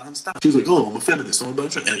drinks nonstop. She's like, "Oh, I'm a feminist. I'm a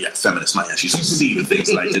bunch of..." And yeah, feminist, my ass. She's see the things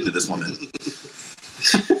that I did to this woman.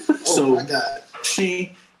 Oh my God.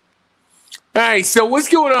 She. All right, so what's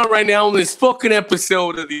going on right now on this fucking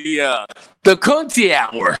episode of the Cunty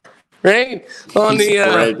Hour, right? On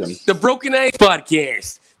the Broken Eyes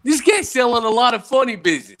Podcast. This guy's selling a lot of funny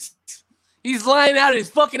business. He's lying out his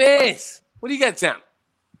fucking ass. What do you got, Tom?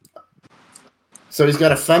 So he's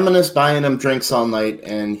got a feminist buying him drinks all night,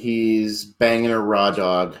 and he's banging a raw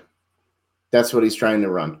dog. That's what he's trying to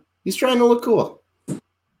run. He's trying to look cool.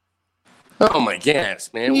 Oh my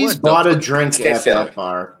gosh, man! He's What bought the a fuck drink is that at sound? that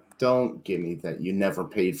bar. Don't give me that you never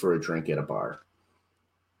paid for a drink at a bar.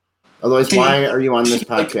 Otherwise, why are you on this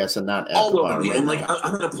podcast and not at the all bar? over me, right and like now?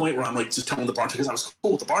 I'm at a point where I'm like just telling the bartender because I was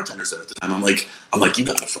cool with the bartender said at the time. I'm like you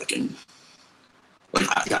gotta fucking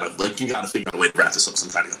you gotta figure out a way to wrap this up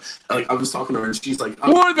sometime. Like I was talking to her and she's like,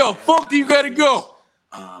 Where the fuck do you gotta go?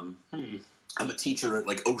 I'm a teacher at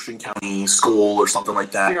like Ocean County School or something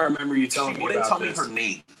like that. I think I remember you telling me wouldn't about tell this. me her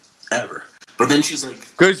name ever. But then she's like,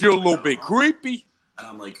 because you're a little bit creepy. And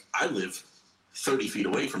I'm like, I live 30 feet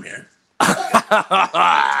away from here. You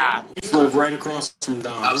live right across from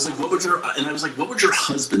Don. I was like, what would your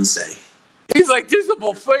husband say? He's like, there's a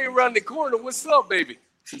buffet around the corner. What's up, baby?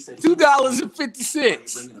 She said,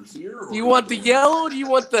 $2.50. You want the yellow or do you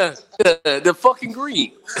want the fucking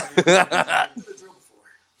green? They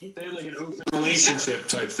had like an open relationship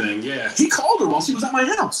type thing, yeah. He called her while she was at my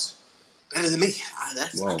house. Better than me. I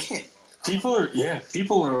can't. People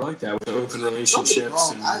are like that with open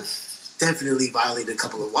relationships. I've definitely violated a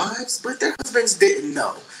couple of wives, but their husbands didn't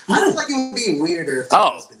know. I feel like it would be weirder if their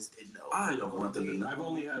husbands didn't know. I don't want them to know. I've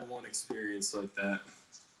only had one experience like that.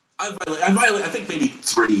 I violated, I think maybe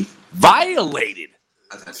 3. Violated?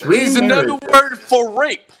 Three is another word for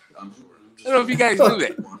rape. I don't know if you guys knew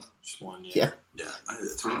that. Just one, Yeah. Yeah, I had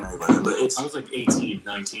 3 married women, but I was like 18,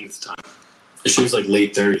 19th time. She was like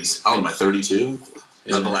late 30s. Oh, am I 32?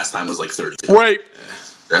 Yeah. The last time was like 32. Rape.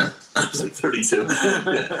 Yeah, I was like 32.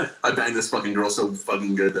 I banged this fucking girl so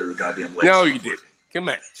fucking good that her goddamn legs. No, you did. Come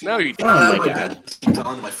on. No, you did. Oh my god. She fell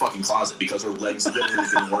into my fucking closet because her legs literally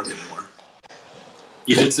didn't work anymore.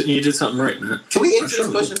 You did something right, man. Can we answer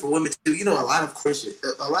this question for women too? You know, a lot of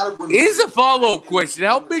women. Here's a follow-up question.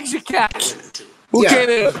 How big's your cock? What kind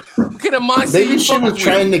of monster Maybe you she was fucking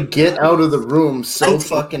trying to get out of the room so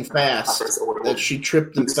fucking fast that she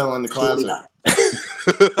tripped and fell in the closet.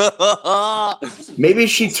 Maybe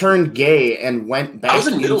she turned gay and went back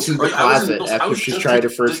into the closet after she tried her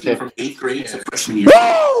first dick. From 8th grade to freshman year.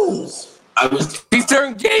 Woo! He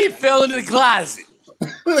turned gay and fell into the closet.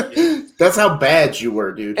 That's how bad you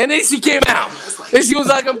were, dude. And then she came out. And she was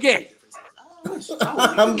like, I'm gay.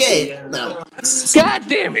 I'm gay. No. God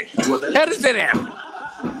damn it. How does that happen?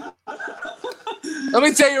 Let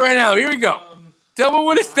me tell you right now. Here we go. Tell me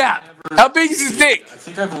when to stop. How big is his dick? I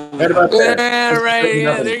think I've only Right about there.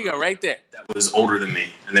 There you go. Right there. that was older than me,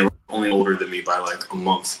 and they were only older than me by like a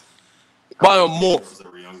month. By a month. They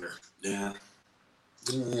were younger. Yeah.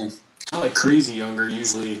 Not like crazy younger,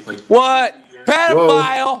 usually. Like what?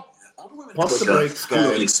 Pedophile. Pump the brakes,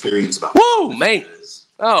 guys. Experience about. Whoa, man.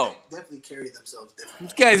 Oh. Definitely carry themselves differently.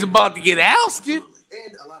 This guy's about to get ousted.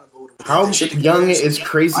 And a lot of older How young is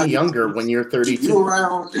crazy younger when you're 32? You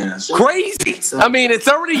around? Yeah. Crazy. I mean, it's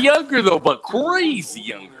already younger though, but crazy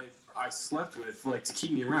younger. I slept with, like, to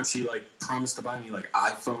keep me around, she like promised to buy me like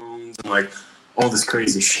iPhones and like all this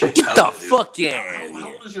crazy shit. Get the fuck out.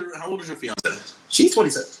 How old is your fiance? She's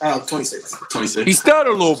 27. 26. 26. He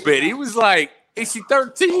stuttered a little bit. He was like, is she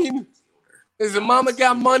 13? Is the mama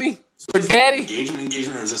got money for daddy? Engagement,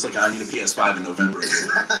 or is this like I need a PS5 in November?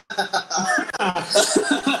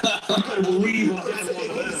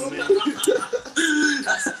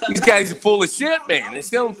 These guys are full of shit, man. They're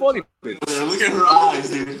selling funny. Look at her eyes,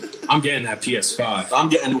 dude. I'm getting that PS5. I'm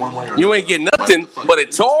getting one way or You ain't getting nothing but a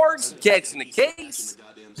charge, catching the case.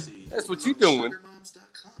 That's what you doing.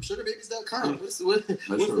 Sugarbabies.com. What's the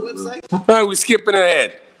website? All right, we're skipping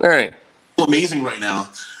ahead. All right. amazing right now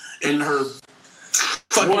in her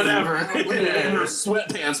fucking, whatever in her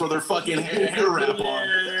sweatpants with her fucking hair wrap on.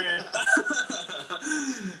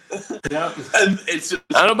 Yep. And it's just,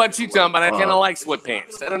 I don't know about you, Tom, but I kind of like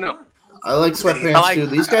sweatpants. I don't know. I like sweatpants too.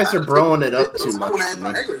 These guys are broing it up too much.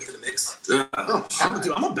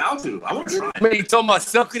 I'm about to. I want to try. Man, you talking about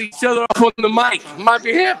sucking each other off on the mic. It might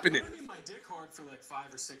be happening. My dick hard for like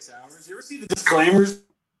 5 or 6 hours. You ever see the disclaimers?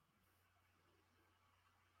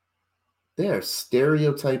 They're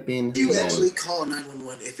stereotyping. You actually call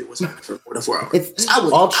 911 if it was not for 4 to 4 hours. It's,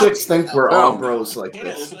 all chicks think we're all bros like Yeah,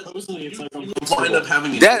 this. supposedly it's like We'll end up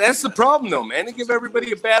having That's the problem, though, man. They give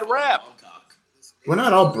everybody a bad rap. We're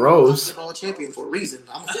not all bros. Basketball champion for a reason.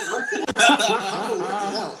 I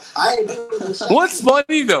ain't doing this shit. What's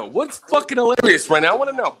funny, though? What's fucking hilarious right now? I want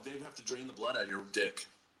to know. They have to drain the blood out of your dick.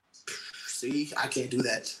 See, I can't do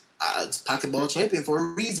that. It's pocketball champion for a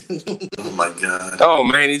reason. Oh my god. Oh,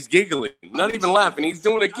 man, he's giggling. Not even laughing. He's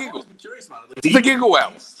doing a giggle. I'm curious about it. It's a giggle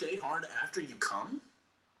out. Stay hard after you come?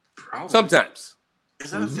 probably. Sometimes.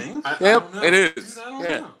 Is that a thing? I Yep, don't know. it is. Dude, I don't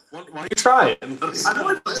Yeah. know. Why don't you try it? I don't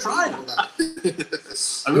want to try it. I Do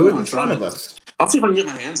really it want in to try front it. of us. I'll see if I can get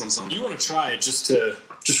my hands on something. You want to try it just for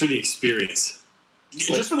the experience.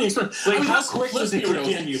 Just for the experience. Like, I mean, how let's- quick let's does it be real.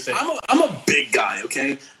 kick in, you think? I'm a big guy,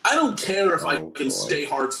 okay? I don't care if I Oh, can boy. stay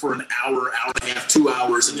hard for an hour, hour and a half, 2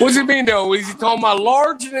 hours. And What's it mean, though? Is he talking about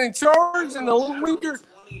large and in charge and a little weaker?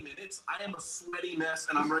 20 minutes, I am a sweaty mess,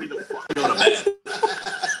 and I'm ready to fucking go to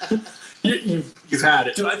bed. You've had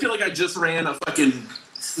it. Dude, I feel like I just ran a fucking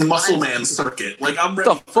muscle man circuit. Like, I'm ready.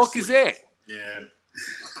 What the fuck is that? Yeah.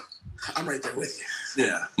 I'm right there with you.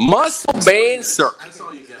 Yeah. Muscle Man Circus. That's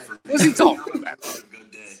all you get for What's he talking about? On a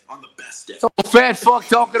good day. On the best day. Some fat fuck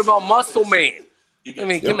talking about Muscle Man. You I get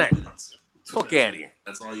mean, come on. Fuck out of here.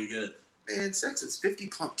 That's all you get. Man, sex is 50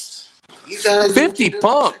 pumps. You guys 50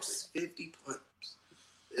 pumps. 50 pumps.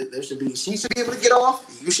 There should be. She should be able to get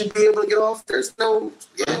off. You should be able to get off. There's no.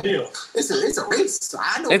 Yeah. It's a race.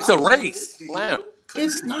 I know. It's a race. Wow.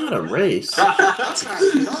 It's not a race.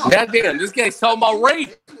 Goddamn, this guy's talking about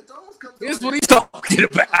rape. This is what he's talking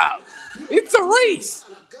about. It's a race.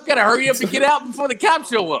 You gotta hurry up and get out before the cops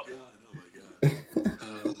show up.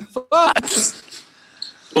 Fuck.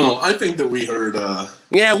 Well, I think that we heard.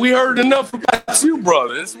 Yeah, we heard enough about you,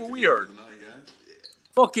 brother. That's what we heard.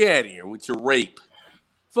 Fuck out of here with your rape.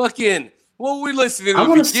 Fucking, what were we listening to? I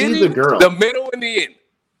want to see the girl. The middle and the end.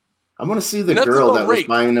 I want to see the Nothing girl but that was rape.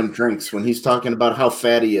 buying him drinks when he's talking about how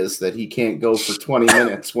fat he is, that he can't go for 20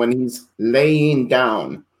 minutes when he's laying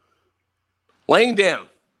down. Laying down.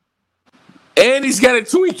 And he's got a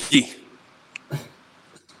Twinkie.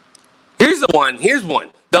 Here's one.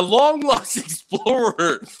 The Long Lost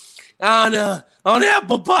Explorer on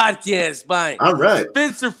Apple Podcasts by All right.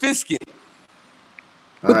 Spencer Fiskin.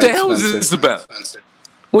 All What the right, hell is Spencer. this about?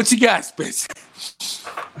 What you got, Spencer?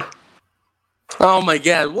 Oh my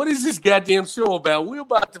God! What is this goddamn show about? We're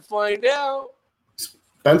about to find out.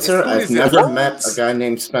 Spencer, As soon I've as it never rolls. met a guy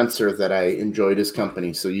named Spencer that I enjoyed his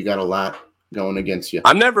company, so you got a lot going against you.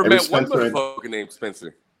 I've never Every met one Spencer I- motherfucker named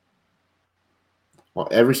Spencer. Well,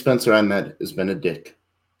 every Spencer I met has been a dick.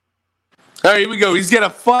 All right, here we go. He's got a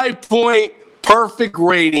 5-point perfect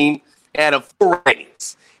rating out of 4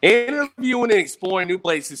 ratings. Interviewing and exploring new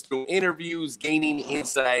places through interviews, gaining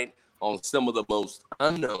insight on some of the most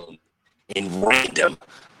unknown and random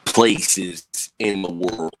places in the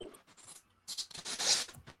world.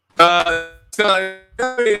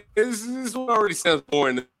 This one already sounds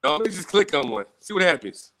boring. Let me just click on one. See what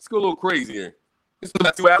happens. Let's go a little crazy here. This is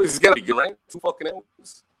about 2 hours. It's got to be good, right? 2 fucking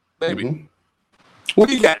hours. Maybe. Mhm. What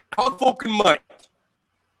do you got? How fucking much?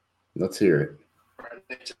 Let's hear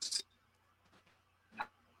it.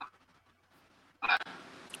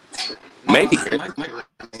 Maybe.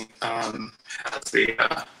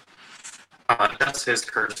 That's his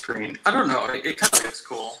curved screen. I don't know. It kind of looks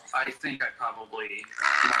cool. I think I probably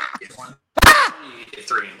might get one.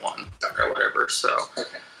 3-in-1 or whatever. So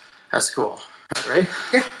that's cool, right?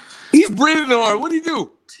 Yeah. He's breathing hard. What do you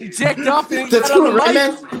do? He jacked off and he That's got on cool, the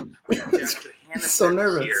right, mic. man? He's so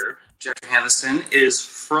nervous. Here. Jeff Hannison is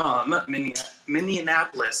from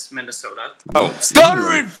Minneapolis, Minnesota. Oh,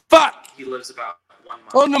 stuttering fuck! He lives about 1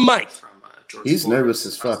 mile On the mic. from George He's Floyd, nervous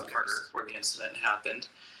as fuck. where the incident happened.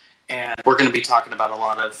 And we're going to be talking about a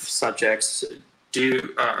lot of subjects.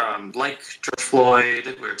 Like George Floyd,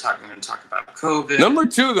 we're going to talk about COVID. Number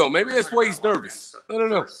 2, though. Maybe that's why he's nervous. I don't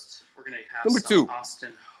know. We're going to have Number some 2.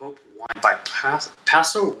 Austin Hope wine by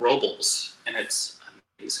Paso Robles, and it's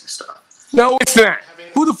amazing stuff. No, it's not.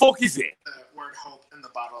 Who the fuck is it? Word hope in the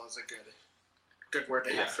bottle is a good word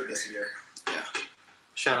to have for this year. Yeah.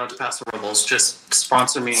 Shout out to Paso Robles. Just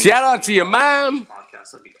sponsor me. Shout out to your mom.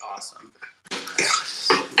 Podcast. That'd be awesome.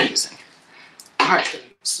 Amazing. All right.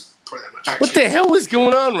 Pour that much. What the hell is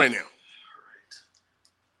going on right now?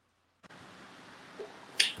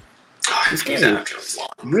 This He's guy after is a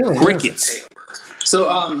lot. really Crickets.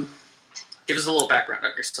 So, give us a little background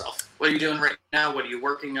on yourself. What are you doing right now? What are you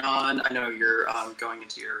working on? I know you're going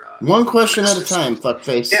into your. One question at a time,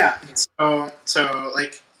 fuckface. Yeah. So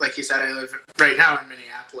like you said, I live right now in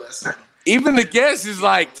Minneapolis. Even the guest is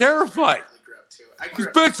like terrified. I He's grew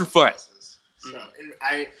up petrified. So, and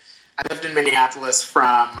I lived in Minneapolis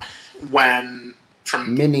from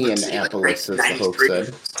Minneapolis, as the host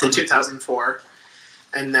said. to 2004,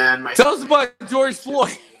 and then my Tell us about George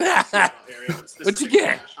Floyd. What you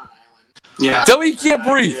get? Yeah. Tell me you can't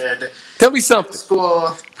breathe. did Tell me something.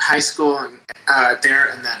 high school, and there,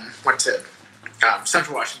 and then went to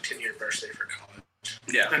Central Washington University for college.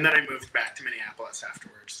 Yeah. And then I moved back to Minneapolis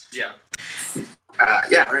afterwards. Yeah.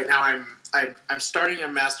 Right now I'm starting a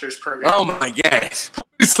master's program. Oh my gosh.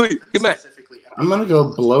 Sleep. Come on. I'm gonna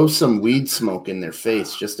go blow some weed smoke in their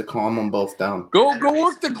face just to calm them both down. Go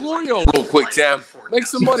work the Glorio real quick, Sam. Make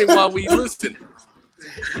some money while we listen.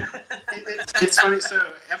 It's funny. So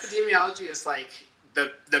epidemiology is like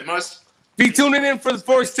the most. If you're tuning in for the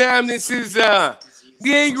first time, this is The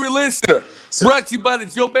Angry Listener, brought to you by the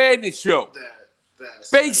Joe Madden Show.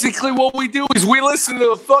 Basically, what we do is we listen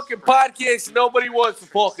to a fucking podcast that nobody wants to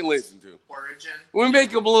fucking listen to. Origin. We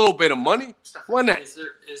make them a little bit of money. Why not? Is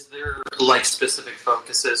there like specific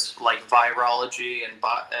focuses like virology and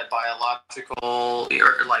biological,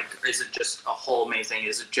 or like is it just a whole main thing?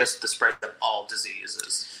 Is it just the spread of all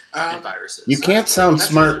diseases and viruses? You can't sound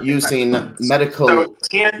smart using medical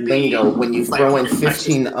lingo when you throw in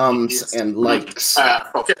 15 ums and likes.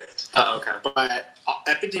 Okay. But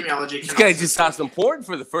epidemiology. This guy just sounds important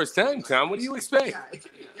for the first time, Tom. What do you expect?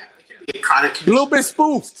 Chronic. A little bit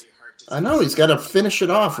spoofed. I know, he's got to finish it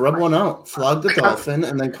off, rub one out, flog the dolphin,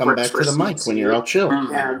 and then come back to the mic when you're all chill.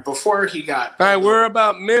 And before he got... All right, we're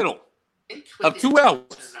about middle of 2 hours.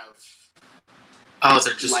 Oh,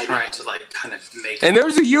 they're just trying to like kind of make. And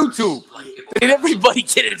there's a YouTube that everybody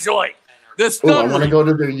can enjoy. The Oh, I want to go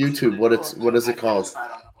to their YouTube. What is it called?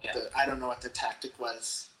 I don't know what the tactic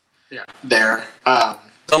was. Yeah. There.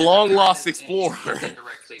 The long lost explorer,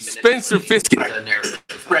 Spencer Fisk.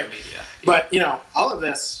 Right. But all of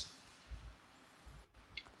this.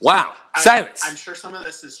 Wow. Silence. I'm sure some of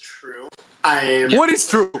this is true. What is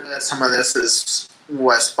true? That some of this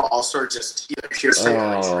was false or just hearsay.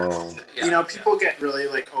 People get really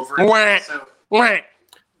like over it. So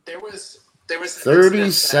there was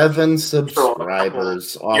 37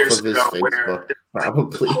 subscribers off of his Facebook.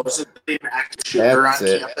 Probably. That's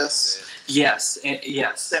it. Yes.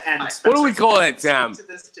 Yes. What do we call that, Tom?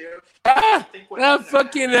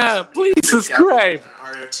 Please subscribe.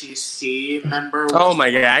 ROTC member. Oh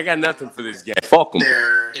my God, I got nothing for this guy. Fuck him.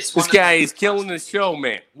 This guy is killing the show,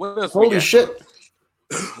 man. What else? Holy shit.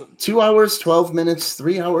 2 hours, 12 minutes,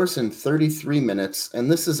 3 hours, and 33 minutes.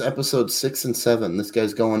 And this is episode 6 and 7. This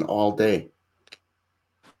guy's going all day.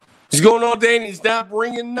 He's going all day and he's not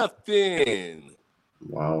bringing nothing.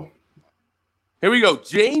 Wow. Here we go.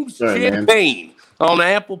 James Champagne on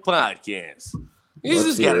Apple Podcasts. This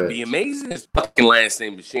has got to be amazing. His fucking last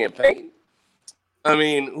name is Champagne. I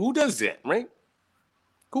mean, who does that, right?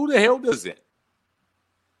 Who the hell does that?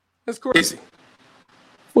 That's crazy.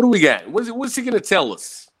 What do we got? What's he going to tell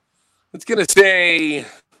us? It's going to say,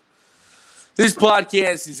 this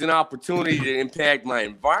podcast is an opportunity to impact my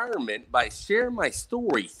environment by sharing my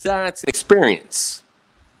story, thoughts, and experience.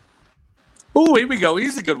 Oh, here we go.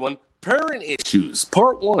 Here's a good one. Parent issues,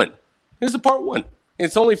 part 1. Here's the part 1.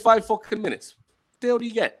 It's only 5 fucking minutes. What the hell do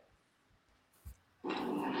you get?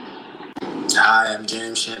 Hi, I'm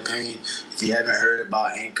James Champagne. If you haven't heard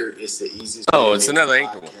about Anchor, it's the easiest. Oh, it's another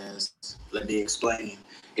Anchor one. Let me explain.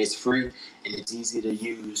 It's free and it's easy to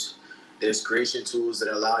use. There's creation tools that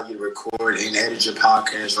allow you to record and edit your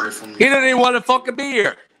podcast right from. He doesn't even want to fucking be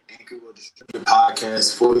here. Anchor will distribute your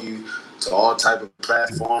podcast for you to all type of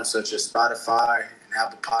platforms such as Spotify and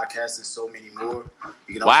Apple Podcasts and so many more.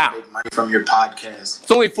 You can also make money from your podcast.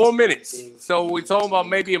 It's only 4 minutes, so we're talking about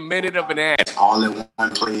maybe a minute of an ad. All in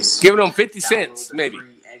one place. Giving them 50 cents, maybe.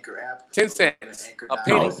 Anchor app. 10 cents. A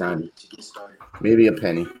penny. Maybe a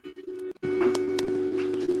penny.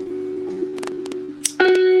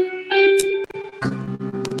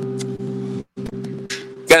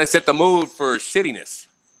 Gotta set the mood for shittiness.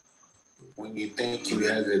 When you think you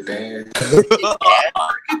have it bad,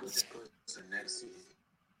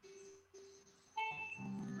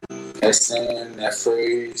 that saying, that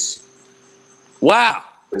phrase. Wow.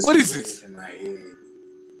 What is this? In my head.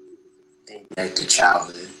 Think back to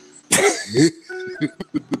childhood.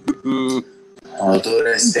 Although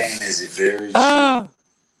that saying is very true,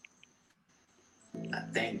 I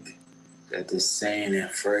think that this saying and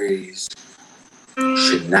phrase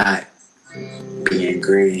should not be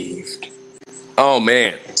engraved. Oh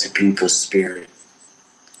man, into people's spirit.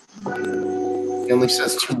 He only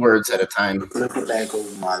says 2 words at a time. Looking back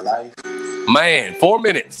over my life, man, 4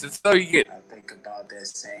 minutes. That's all you get. I think about that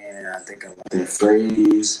saying, and I think about that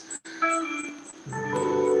phrase.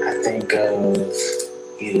 I think of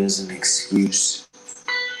it as an excuse.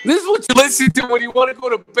 This is what you listen to when you want to go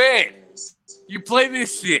to bed. You play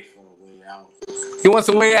this shit. He wants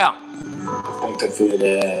a way out. I think of it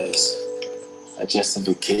as a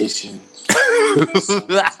justification.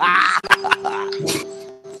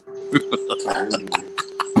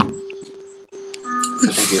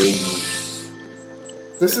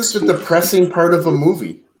 This is the depressing part of a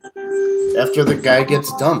movie. After the guy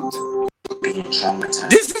gets dumped.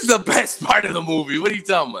 This is the best part of the movie. What are you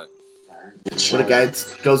talking about? When a guy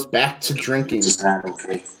goes back to drinking. It's not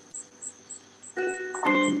okay.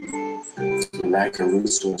 Lack of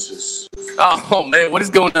resources. Oh man, what is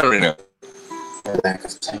going on right now? Lack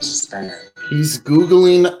of attention span. He's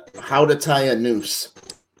Googling how to tie a noose.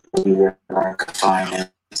 Lack of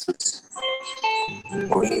finances.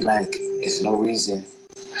 Or he there's no reason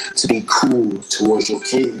to be cruel towards your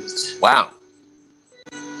kids. Wow.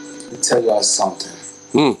 Let me tell y'all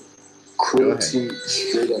something. Cruelty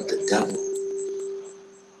straight up the devil.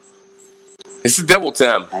 It's the devil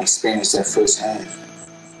time. I experienced that firsthand.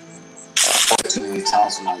 Too many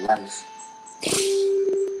times in my life.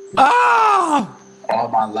 All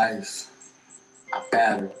my life, I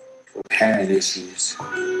battled with parent issues.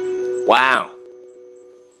 Wow.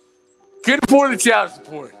 Couldn't afford the child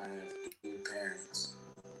support. Parents.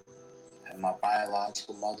 I have my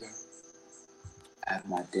biological mother. I have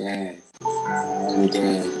my dad. My only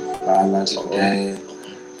dad. Biological dad.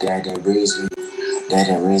 Dad that raised me. Dad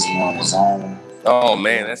that raised me on his own. Oh,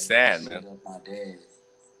 man, that's sad, man. My dad.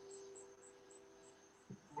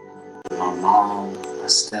 My mom, my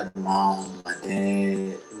stepmom, my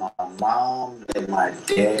dad. My mom and my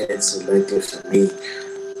dad selected for me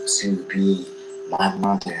to be my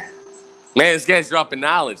mother. Man, this guy's dropping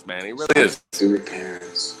knowledge, man. He really is. Three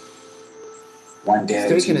parents. One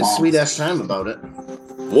dad. He's taking his sweet ass time about it.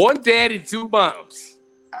 One dad and two moms.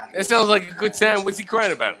 That sounds like a good time. What's he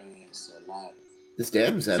crying about? His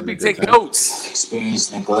dad was having a good take time. notes. I've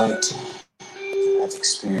experienced neglect. I've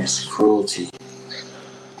experienced cruelty.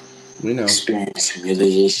 We know. I've experienced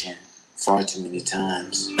humiliation far too many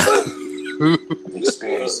times. I've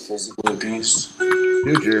experienced physical abuse.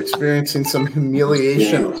 Dude, you're experiencing some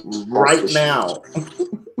humiliation right now.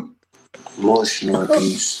 Emotional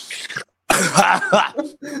abuse.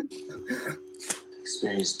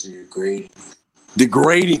 Experienced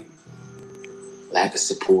degrading. Lack of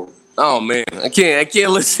support. Oh man, I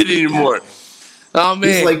can't listen anymore. Oh man,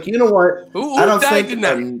 He's like, you know what? Who I don't died think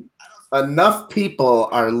tonight? Enough people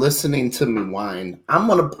are listening to me whine. I'm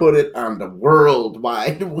gonna put it on the World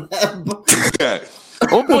Wide Web.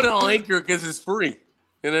 We'll put it on Anchor because it's free.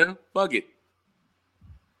 You know, fuck it.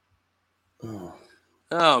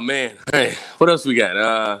 Oh man, hey, what else we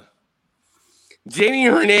got? Janie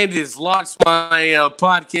Hernandez launched my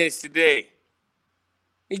podcast today.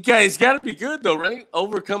 Hey guys, got to be good though, right?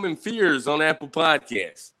 Overcoming Fears on Apple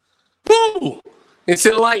Podcasts. Woo! It's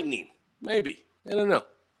enlightening. Maybe. I don't know.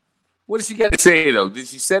 What does she got to say though? Did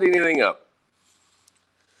she set anything up?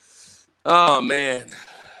 Oh man,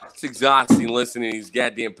 it's exhausting listening to these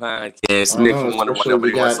goddamn podcasts. Makes me wonder why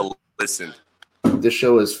nobody wants to listen. This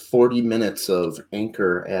show is 40 minutes of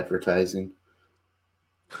Anchor advertising.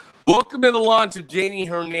 Welcome to the launch of Janie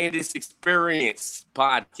Hernandez Experience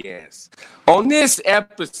podcast. On this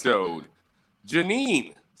episode,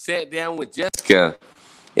 Janine sat down with Jessica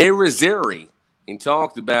Irizarry and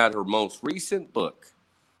talked about her most recent book.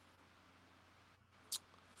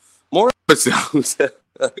 More episodes. That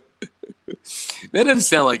doesn't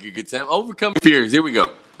sound like a good time. Overcome Fears. Here we go.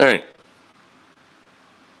 All right.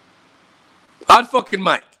 Hot fucking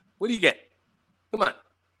Mike. What do you get? Come on.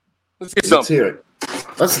 Let's get something. Hear it.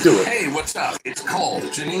 Let's do it. Hey, what's up? It's Cole,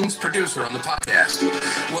 Janine's producer on the podcast.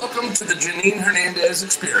 Welcome to the Janine Hernandez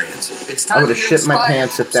Experience. It's time I would have to shit my inspire,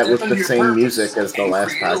 pants if that was step the into same your music as the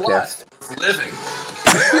last create a podcast. life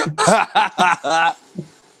living.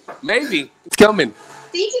 Maybe. It's coming.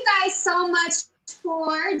 Thank you guys so much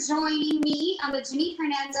for joining me on the Janine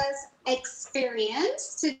Hernandez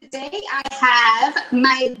Experience. Today I have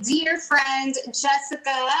my dear friend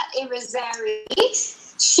Jessica Irizarry.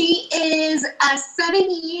 She is a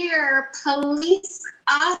 7-year police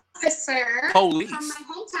officer from my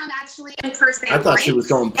hometown, actually, in person. I thought she was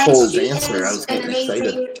going pole dancer. I was an getting amazing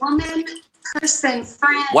excited. woman, person,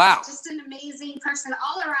 friend. Wow. Just an amazing person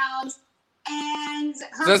all around. And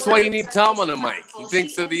That's why you need Tom on the mic. He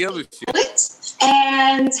thinks of the other shit.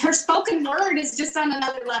 And her spoken word is just on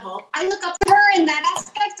another level. I look up to her in that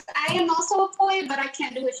aspect. I am also a poet, but I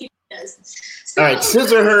can't do what she does. So, All right,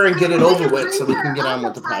 scissor her and get it over with so we can get on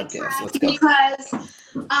with the podcast. Let's go. Because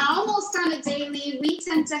almost on a daily, we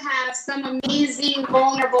tend to have some amazing,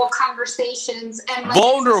 vulnerable conversations. And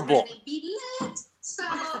vulnerable. So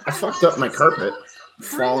I fucked up my carpet.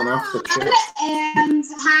 Falling off the chair. And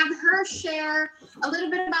have her share a little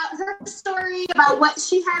bit about her story, about what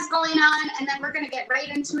she has going on, and then we're going to get right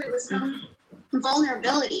into it with some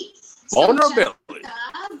vulnerability. Vulnerability.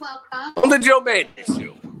 Jessica, welcome. On the Joe Madden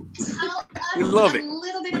Show. Tell We us love a it.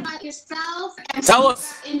 little bit about yourself and Tell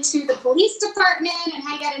us. into the police department and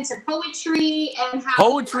how you got into poetry and how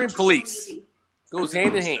Poetry and police goes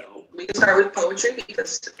hand in hand. We can start with poetry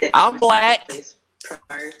because I'm black.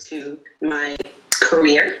 Prior to my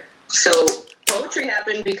career, so poetry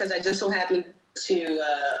happened because I just so happened to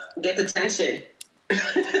get the tension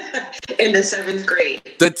in the 7th grade.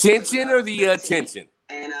 The tension or the attention?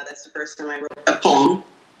 And that's the first time I wrote a poem.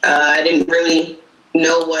 I didn't really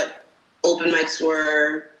know what open mics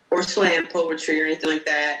were or slam poetry or anything like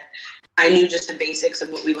that. I knew just the basics of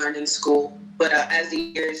what we learned in school. But as the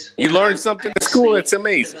years... You learned something in school? That's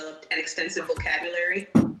amazing. Developed an extensive vocabulary.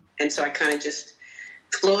 And so I kind of just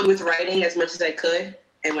flowed with writing as much as I could.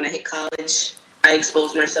 And when I hit college, I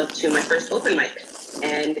exposed myself to my first open mic.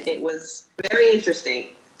 And it was very interesting.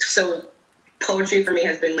 So poetry for me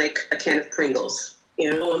has been like a can of Pringles.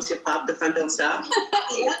 You know, once you pop, the fun don't stop.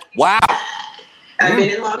 Wow. I've been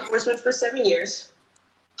in law enforcement for 7 years.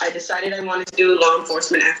 I decided I wanted to do law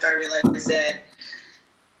enforcement after I realized that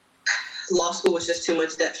law school was just too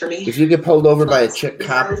much debt for me. If you get pulled over by a chick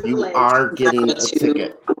cop, you are getting a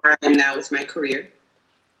ticket. Where I am now with my career.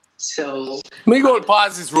 So let me go and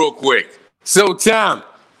pause this real quick. So, Tom,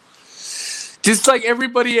 just like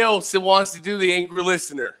everybody else that wants to do the angry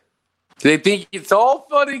listener, they think it's all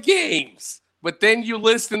fun and games, but then you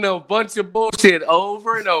listen to a bunch of bullshit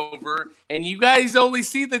over and over, and you guys only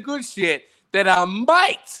see the good shit that I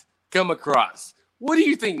might come across. What do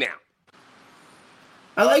you think now?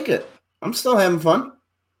 I like it. I'm still having fun.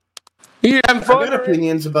 You having fun? I got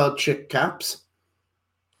opinions about chick cops.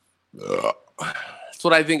 That's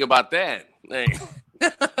what I think about that. Hey.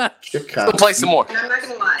 Chick cops. Go play some more. And I'm not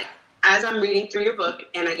gonna lie. As I'm reading through your book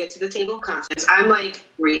and I get to the table of contents, I'm like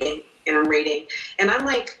reading and I'm reading, and I'm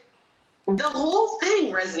like, the whole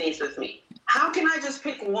thing resonates with me. How can I just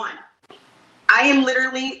pick one? I am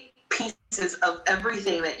literally pieces of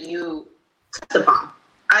everything that you touched upon.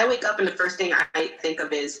 I wake up and the first thing I think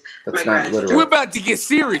of is my gratitude. We're about to get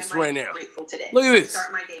serious right now. Look at this.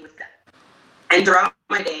 Start my day with that. And throughout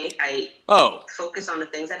my day, I focus on the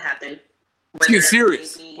things that happen. Let's get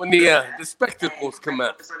serious when the spectacles come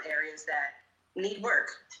out. Focus on areas that need work.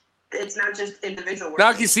 It's not just individual work.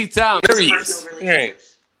 Now I can see Tom. There he is. Hey.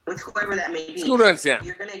 With whoever that may be. What's going on, Sam?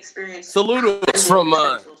 You're going to experience... Saludos from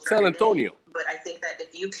San Antonio. But I think that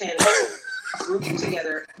if you can group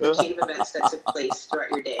together the chain of events that took place throughout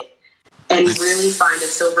your day and really find a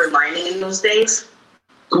silver lining in those days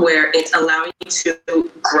where it's allowing you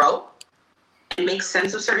to grow and make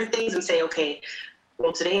sense of certain things and say, okay,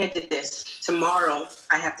 well, today I did this. Tomorrow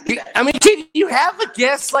I have to be better. I mean, can you have a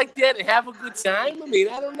guest like that and have a good time? I mean,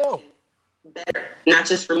 I don't know. Better, not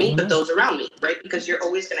just for me, but those around me, right? Because you're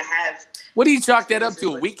always going to have... What do you chalk that up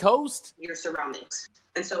to, a weak host? Your surroundings.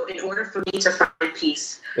 And so in order for me to find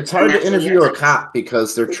peace... It's hard to interview a cop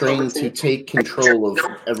because they're trained to take control of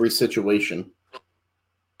every situation.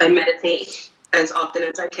 I meditate as often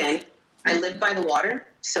as I can. I live by the water,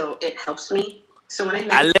 so it helps me. So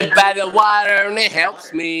when I live by the water and it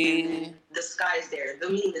helps me. The sky's there. The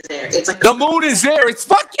moon is there. It's like the moon is there. It's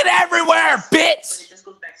fucking everywhere, bitch. But it just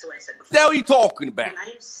goes back to what I said before. What are you talking about? When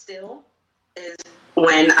I am still is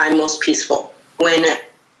when I'm most peaceful. When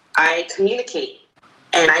I communicate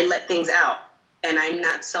and I let things out and I'm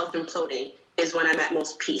not self-imploding is when I'm at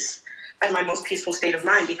most peace. At my most peaceful state of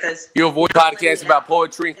mind because... You avoid podcasts about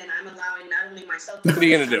poetry? And I'm allowing not only myself to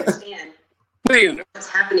understand what's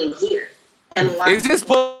happening here. And is this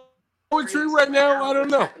poetry right now? I don't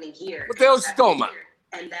know. What the hell is she talking about?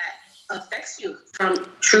 And that affects you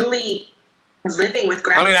from truly living with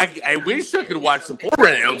gratitude. I mean, I wish I could watch some porn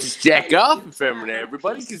right now and just jack off in front of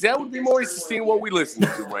everybody, because that would be more interesting than what we listen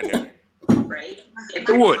to right now. Right? It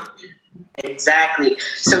would. Exactly.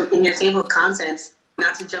 So in your table of contents,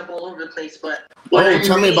 not to jump all over the place, but...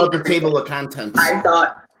 tell me about the table of contents. I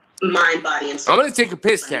thought mind, body, and soul. I'm going to take a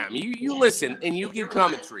piss, Tom. You listen and you give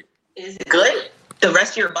commentary. Is it good? The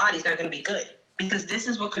rest of your body's not going to be good because this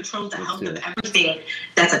is what controls the health of everything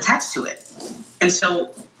that's attached to it. And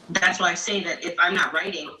so that's why I say that if I'm not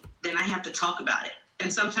writing, then I have to talk about it.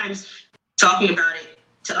 And sometimes talking about it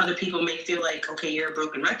to other people may feel like, okay, you're a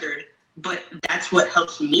broken record, but that's what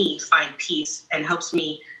helps me find peace and helps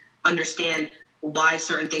me understand why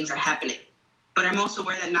certain things are happening. But I'm also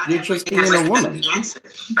aware that not everything has the answer,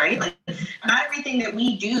 right? Like, not everything that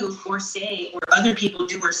we do or say, or other people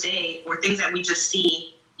do or say, or things that we just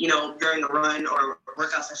see, you know, during a run or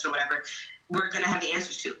workout session or whatever, we're going to have the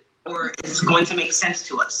answers to, or it's going to make sense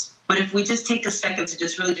to us. But if we just take a second to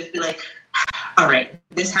just really just be like, all right,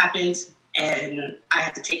 this happens, and I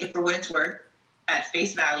have to take it for what it's worth, at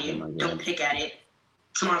face value, don't pick at it.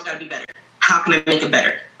 Tomorrow's got to be better. How can I make it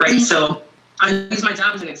better, right? So I use my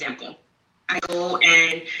job as an example. I go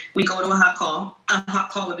and we go to a hot call. A hot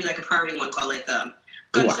call would be like a priority one call, like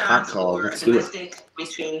gunshots or a domestic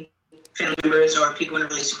between family members or people in a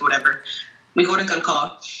relationship or whatever. We go to gun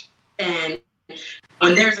call, and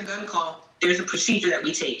when there's a gun call, there's a procedure that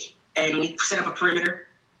we take, and we set up a perimeter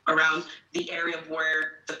around the area of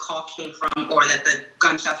where the call came from or that the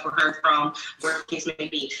gunshots were heard from, wherever the case may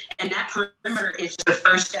be. And that perimeter is the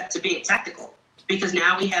first step to being tactical, because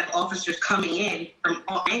now we have officers coming in from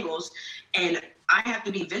all angles, and I have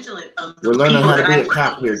to be vigilant of the We're learning people how to that be I a work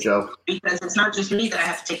cop with, here, Joe. because it's not just me that I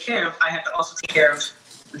have to take care of. I have to also take care of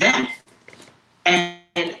them. And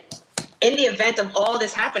in the event of all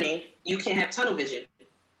this happening, you can't have tunnel vision.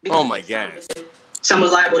 Oh my God.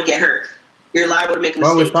 Someone's liable to get hurt. You're liable to make a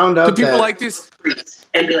Well, mistake. we found out Do people that like this?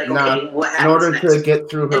 And be like, okay, what in happens order next? to get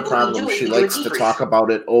through her And what we problem, do is she we do a likes to debrief. talk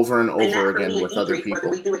about it over and And that over for me, again a with other debrief, people.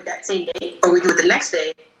 whether we do it that same day or we do it the next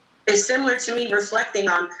day, is similar to me reflecting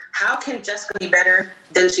on how can Jessica be better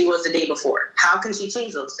than she was the day before? How can she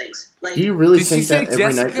change those things? Like, Do you really Did she think that say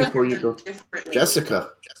every night Jessica? before you go? Jessica.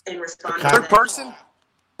 in response The to Third that person?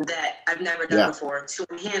 that I've never done Yeah. before to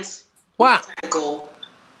enhance Wow. technical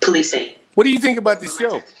policing What do you think about the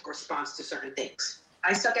show? response to certain things.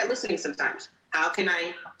 I suck at listening sometimes. How can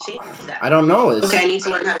I change that? I don't know. Okay, I need to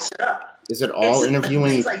learn how to shut up. Is it all It's interviewing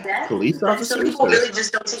things like that police that officers? some people or- really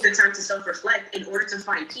just don't take the time to self-reflect in order to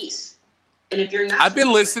find peace. And if you're not, I've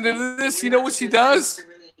been listening to this. You know what she does?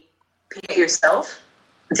 pick at yourself.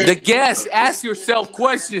 The guest asks yourself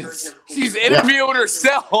questions. She's interviewing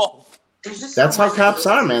herself. That's how cops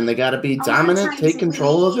are, man. They got to be dominant, trying take to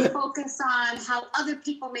control of really it. Focus on how other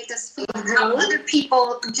people make us feel, how other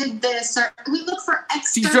people did this, or we look for external.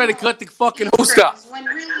 She's trying to cut the fucking host off. When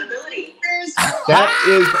really there's That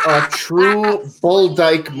is a true Bull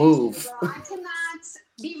Dyke move. I cannot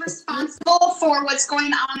be responsible for what's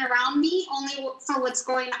going on around me, only for what's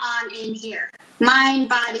going on in here. Mind,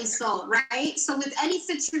 body, soul, right? So with any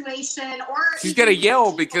situation or She's got to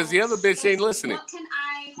yell because the other bitch ain't listening. what can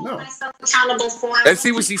I hold myself accountable for? Let's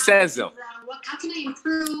see what she says, though. How can I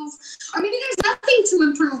improve? Or maybe there's nothing to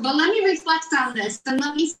improve, but let me reflect on this and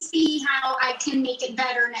let me see how I can make it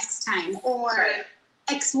better next time, or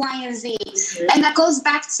X, Y, and Z. And that goes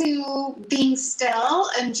back to being still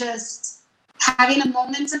and just having a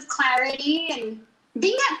moment of clarity and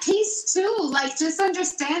being at peace too. Like just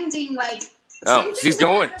understanding, like. Oh, she's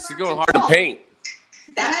going hard to paint.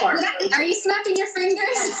 That part. Are you snapping your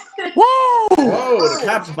fingers? Whoa! The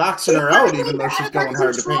cop's boxing her out, even though she's going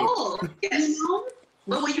hard to paint. Yes.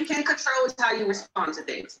 But what you can control is how you respond to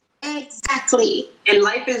things. Exactly. And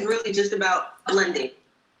life is really just about blending.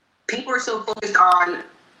 People are so focused on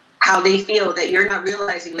how they feel that you're not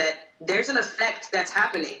realizing that there's an effect that's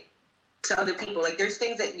happening to other people. Like there's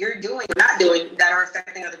things that you're doing or not doing that are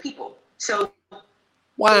affecting other people. So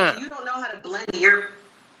if you don't know how to blend your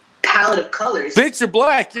palette of colors. Bitch, you're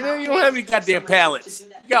black. You know, you don't have any goddamn palettes.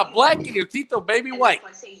 You got black in your teeth, though, baby white.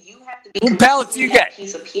 What palettes you got?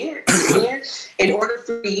 Piece of here in order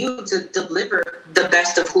for you to deliver the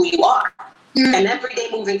best of who you are. And every day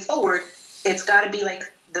moving forward, it's got to be like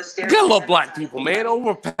the You stereotype. gotta love black people, man.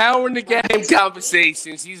 Overpowering the game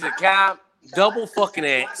conversation. She's a cop. Double fucking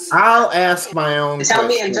ass. I'll ask my own Tell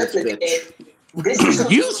me in questions, judgment, bitch.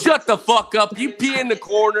 You shut the fuck up. You pee in the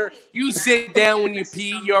corner. You sit down when you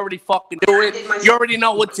pee. You already fucking do it. You already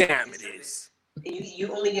know what time it is.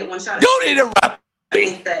 You only get one shot. Don't interrupt I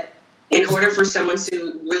think that in order for someone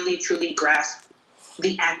to really truly grasp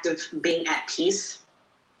the act of being at peace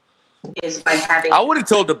is by having. I would have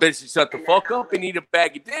told the bitch to shut the fuck up and eat a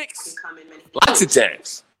bag of dicks. Lots of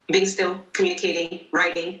times. Being still, communicating,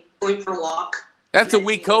 writing, going for a walk. That's a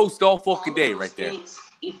weak host all fucking day right there.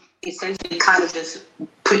 Essentially, kind of just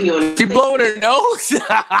put you on. She blowing her nose.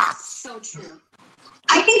 So true.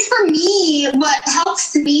 I think for me, what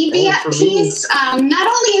helps me be at peace, not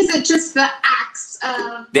only is it just the acts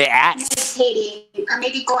of The acts. meditating or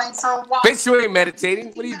maybe going for a walk, Bitch, you ain't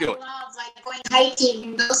meditating. What are you doing? like going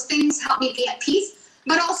hiking, those things help me be at peace,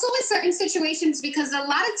 but also in certain situations, because a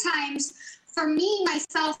lot of times, for me,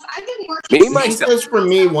 myself, I've been working. Because for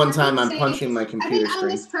me, one time I'm punching my I've computer been on screen.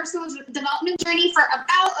 this personal development journey for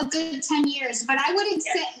about a good 10 years, but I wouldn't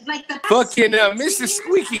say like the Fucking Mr.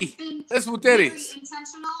 Squeaky. That's what that is.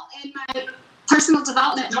 intentional in my personal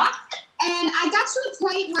development walk. And I got to a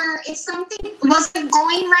point where if something wasn't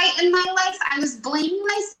going right in my life, I was blaming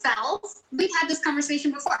myself. We've had this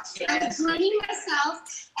conversation before. I was blaming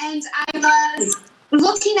myself, and I was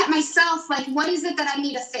looking at myself like, what is it that I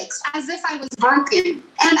need to fix? As if I was broken.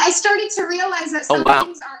 And I started to realize that some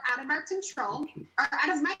things are out of our control, or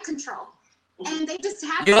out of my control. And they just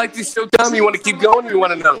happen. You like this show, Tom? You want to keep going or you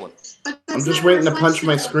want another one? I'm just waiting to punch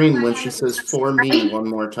my screen when she says "for me" one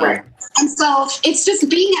more time. And so it's just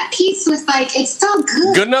being at peace with, like, it's so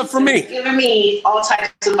good. Good enough for me. Giving me all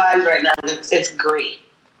types of vibes right now. It's great.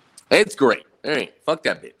 It's great. All right. Fuck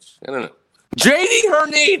that bitch. I don't know. JD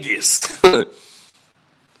Hernandez.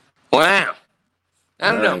 Wow.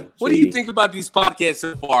 I don't know. What do you think about these podcasts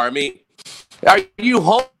so far? I mean, are you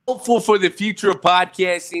hopeful for the future of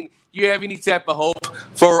podcasting? you have any type of hope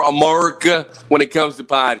for America when it comes to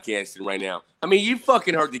podcasting right now? I mean, you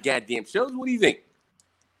fucking heard the goddamn shows. What do you think?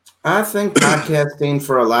 I think podcasting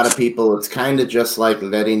for a lot of people, it's kind of just like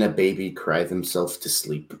letting a baby cry themselves to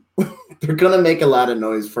sleep. They're going to make a lot of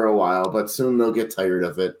noise for a while, but soon they'll get tired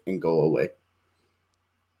of it and go away.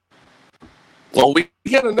 Well, we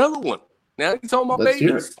got another one. Now you're talking about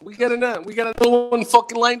babies. We got another one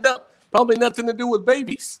fucking lined up. Probably nothing to do with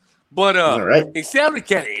babies. But All right. It sounded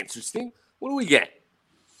kind of interesting. What do we got?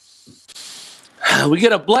 We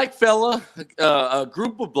got a black fella, a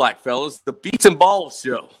group of black fellas, the Beats and Balls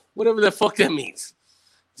Show. Whatever the fuck that means.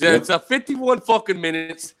 It's a 51 fucking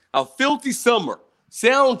minutes, a filthy summer,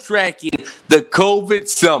 soundtracking the COVID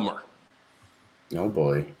summer. Oh,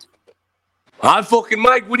 boy. Hi, fucking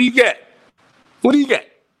Mike. What do you get? What do you get?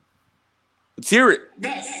 Let's hear it.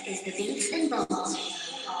 This is the Beats and Balls.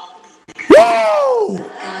 Woo!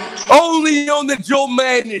 Only on the Joe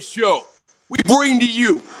Madness Show, we bring to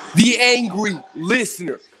you the angry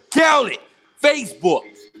listener. Count it. Facebook,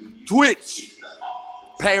 Twitch,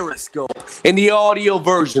 Periscope, and the audio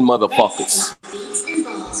version, motherfuckers.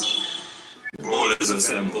 Ballers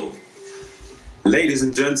assemble. Ladies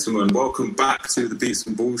and gentlemen, welcome back to the Beats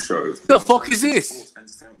and Balls Show. The fuck is this?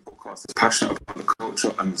 Podcast is passionate about the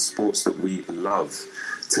culture and the sports that we love.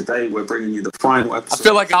 Today, we're bringing you the final episode. I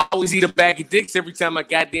feel like I always eat a bag of dicks every time I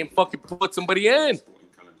goddamn fucking put somebody in.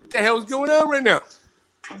 What the hell is going on right now?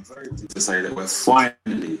 I'm very pleased to say that we're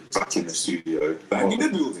finally back in the studio. Back in the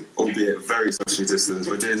building. Albeit very socially distanced.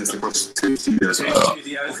 We're doing this across 2 studios.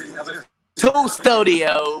 2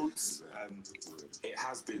 studios. It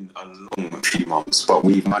has been a long few months, but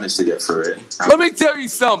we've managed to get through it. Let me tell you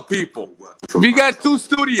something, people. We got 2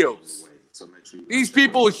 studios. These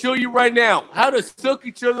people will show you right now how to suck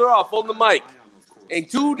each other off on the mic in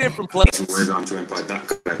 2 different places. I'm joined by that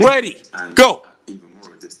guy. Ready, go. Even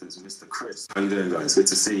more distance, Mr. Chris. How you doing, guys? Good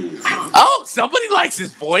to see you. Oh, somebody likes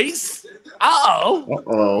his voice. Uh-oh.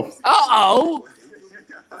 Uh-oh. Uh-oh.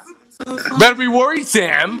 Better be worried,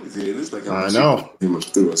 Sam. I know. He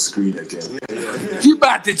must do a screen again. You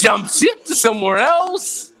about to jump ship to somewhere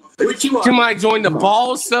else. You might join the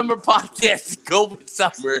Ball Summer Podcast COVID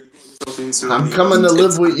Summer. I'm coming to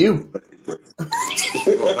live with you.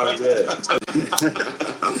 Nothing like that.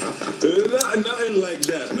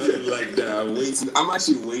 Nothing like that. I'm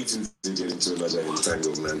actually waiting to get into another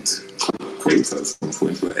entanglement.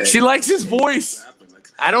 She likes his voice.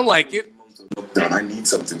 I don't like it. I need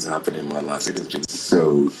something to happen in my life. It has been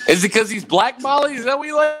so. Is it because he's black, Molly? Is that why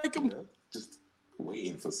you like him?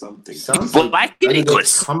 Waiting for something. Black and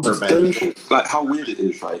English. Like how weird it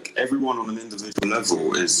is. Like everyone on an individual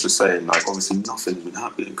level is just saying, like, obviously nothing's been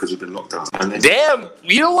happening because we've been locked down. And then, damn,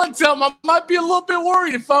 you know what, Tom? I might be a little bit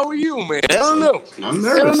worried if I were you, man. I don't know. I'm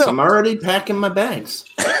nervous. I'm already packing my bags.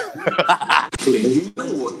 You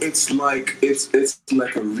know what? It's like a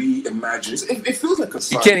reimagined. It feels like a.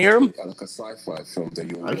 You can't hear him? Like a sci-fi film that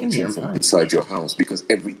you're watching from inside your house because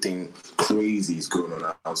everything crazy is going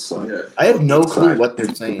on outside. Yeah. I have no clue what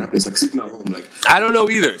they're saying. It's like sitting at home, like I don't know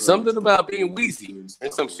either. Something about being wheezy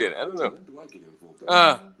and some shit. I don't know.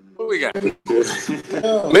 What we got?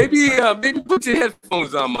 Maybe put your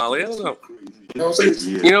headphones on, Molly. I don't know.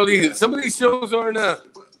 You know, some of these shows aren't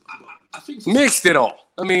mixed at all.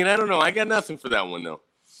 I mean, I don't know. I got nothing for that one though.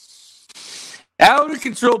 Out of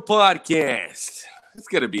Control Podcast. It's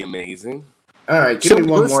gonna be amazing. All right, give me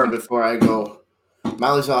one more before I go.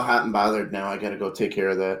 Molly's all hot and bothered now. I gotta go take care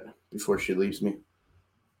of that before she leaves me.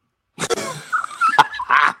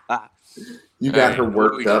 You got her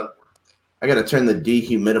worked up. I gotta turn the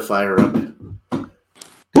dehumidifier up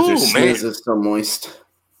because her sneeze is so moist.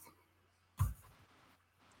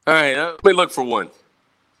 All right, let me look for one.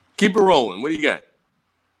 Keep it rolling. What do you got?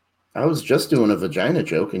 I was just doing a vagina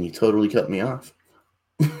joke and you totally cut me off.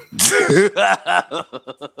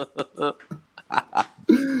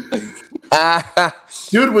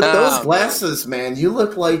 Dude, with those glasses, man, you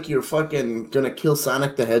look like you're fucking gonna kill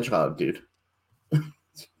Sonic the Hedgehog, dude.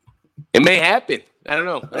 It may happen. I don't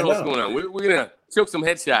know. I don't know what's going on. We're gonna choke some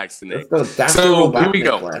headshots tonight. So here we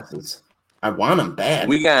go. Glasses. I want them bad.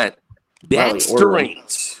 We got That's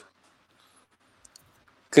Strange.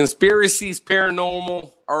 Conspiracies,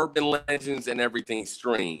 paranormal, urban legends, and everything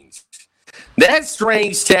strange. That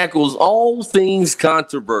Strange tackles all things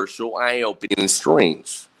controversial, eye-opening, and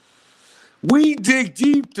strange. We dig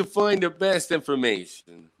deep to find the best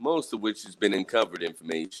information, most of which has been uncovered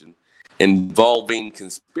information involving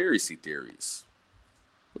conspiracy theories.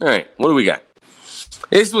 All right, what do we got?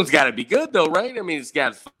 This one's got to be good, though, right? I mean, it's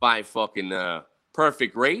got 5 fucking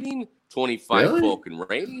perfect rating, 25 fucking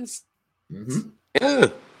ratings. Mm-hmm. Yeah.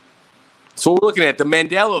 So we're looking at the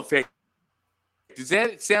Mandela effect. Does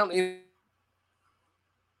that sound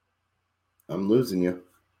I'm losing you.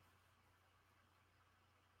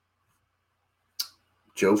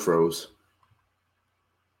 Joe froze.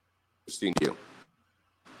 interesting to you?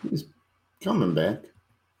 He's coming back.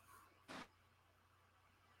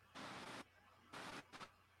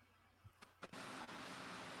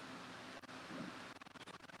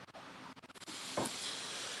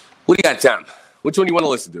 What do you got, Tom? Which one do you want to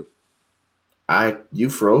listen to? You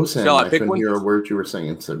froze and Shall I I pick couldn't one? hear a word you were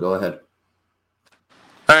saying, so go ahead.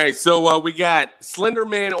 All right, so we got Slender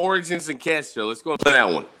Man Origins and Castro. Let's go and play that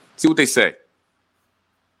one. See what they say.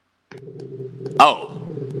 Oh,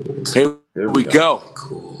 here we go.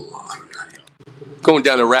 Going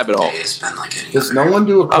down the rabbit hole. Does no one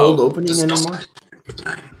do a cold opening anymore?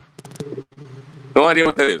 No idea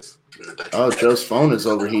what that is. Oh, Joe's phone is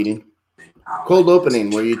overheating. Cold opening,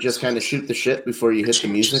 where you just kind of shoot the shit before you hit the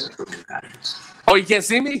music. Oh, you can't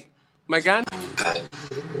see me? Am I gone?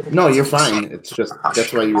 No, you're fine. It's just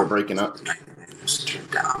that's why you were breaking up.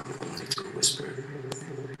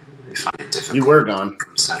 You were gone.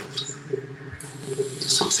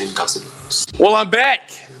 Well, I'm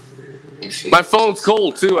back. My phone's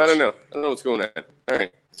cold too. I don't know what's going on. All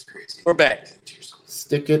right, we're back.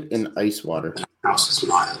 Stick it in ice water. House is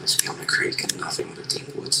miles beyond the creek and nothing but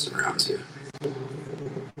deep woods surrounds you.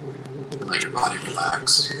 Let your body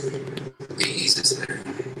relax. The ease is there.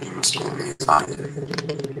 You must only find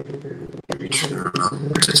it. Reach for the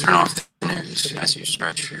remote to turn off the news as you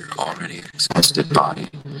stretch your already exhausted body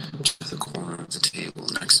to the corner of the table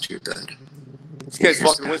next to your bed. This guy's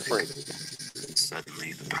fucking whispering.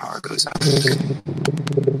 Suddenly, the power goes out.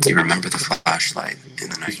 You remember the flashlight in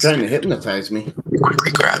the night. He's trying to hypnotize me. You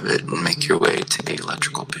quickly grab it and make your way to the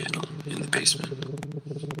electrical panel in the basement.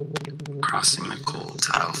 Crossing the cold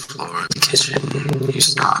tile floor of the kitchen, you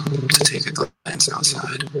stop to take a glance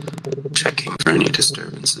outside, checking for any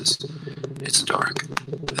disturbances. It's dark.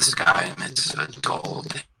 The sky emits a dull,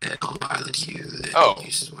 pale violet hue that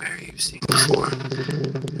you swear you've seen before.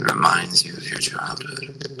 It reminds you of your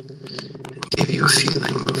childhood and give you a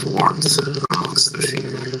feeling of warmth amongst the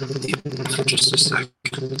fear, even for just a second.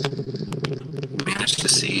 You manage to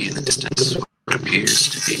see in the distance what appears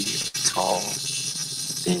to be a tall,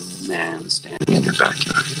 thin man standing in your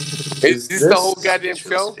backyard. Is this the whole goddamn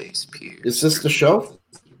show? Is this the show?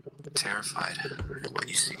 Terrified at what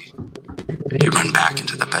you see, you run back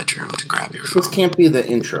into the bedroom to grab your phone. This can't be the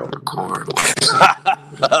intro. Record what you see.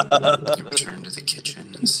 You return to the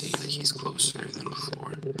kitchen and see that he's closer than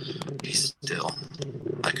before. He's still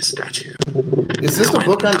like a statue. Is this a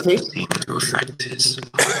book on tape? To affect his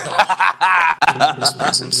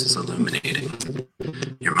presence is illuminating.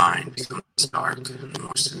 Your mind becomes dark and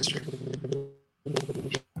more sinister.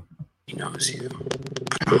 He knows you.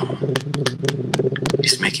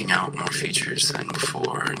 He's making out more features than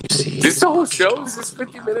before, and you see. This the whole show? Is this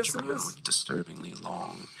 50 minutes of this? Disturbingly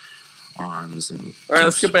long arms and. All right,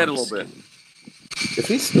 let's skip ahead a little bit. If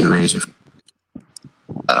he's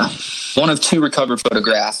one of two recovered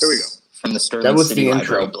photographs Here we go. from the That Sterling was City the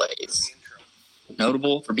Library intro. blaze.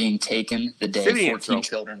 Notable for being taken the day City 14 intro.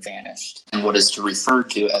 children vanished, and what is referred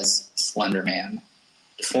to as Slender Man.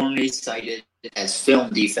 Deformities cited as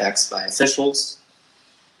film defects by officials.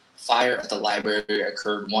 Fire at the library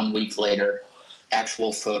occurred 1 week later.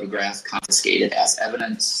 Actual photographs confiscated as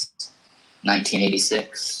evidence.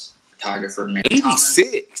 1986. Photographer Mary Thomas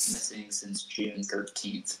 86. missing since June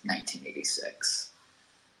 13th, 1986.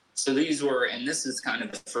 So these were, and this is kind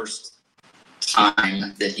of the first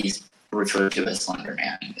time that he's referred to as Slender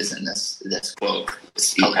Man, is in this quote.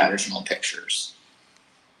 It's the original pictures.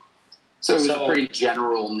 So it was a pretty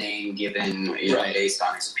general name given, you know, based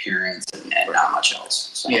on his appearance and not much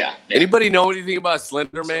else. So. Yeah. Anybody know anything about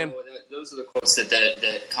Slender Man? Those are the quotes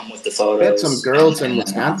that come with the photos. We had some girls in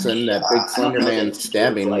Wisconsin. That big Slender Man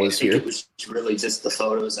stabbing was here. It was really just the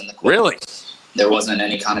photos and the quotes. Really? There wasn't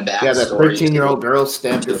any kind of backstory. Yeah, that 13-year-old girl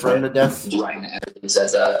stabbed her friend to death. Right,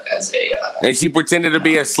 as a And she pretended to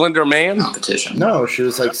be a Slender Man? competition. No, she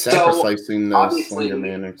was like sacrificing the obviously, Slender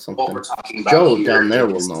Man or what something. we're talking about Joe here down there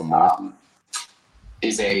will is, know more.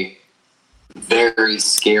 Is a very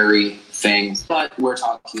scary thing, but we're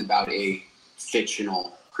talking about a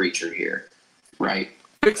fictional creature here, right?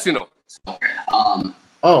 Fictional.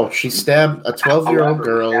 Oh, she stabbed a 12-year-old However,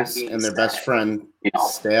 girl that means and their best that, friend you know,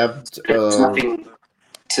 stabbed there's nothing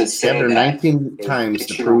to say stabbed her that 19 a times to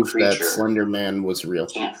fictional prove that creature Slender Man was real.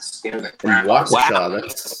 can't scare the In crap Waukesha, out of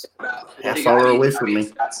that's you. half hour away from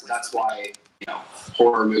me. That's why, you know,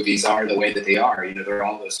 horror movies are the way that they are. You know, they're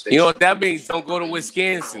all those things. You know what that means? Don't go to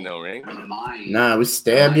Wisconsin, though, right? Nah, we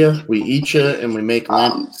stab you, we eat you, and we make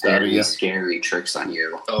lamps out of very you. scary tricks on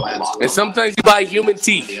you. Oh, And sometimes you buy human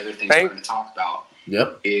teeth. The other thing right? we're going to talk about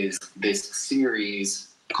Yep. is this series.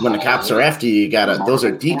 When the cops are after you, those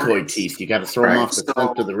are decoy teeth. You gotta throw them off the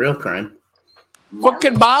scent of the real crime.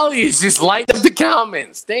 Fucking Molly is just lighting up the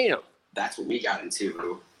comments. Damn. That's what we got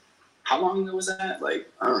into. How long ago was that? Like,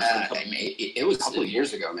 It was a couple of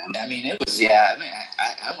years ago, man. I mean, it was, yeah. I mean,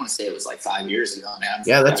 I want to say it was like 5 years ago now.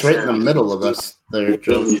 Yeah, that's right in the middle of us there,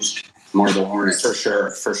 Joe. Marble Hornets. For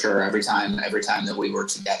sure. Every time that we were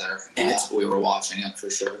together, we were watching it for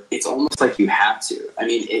sure. It's almost like you have to. I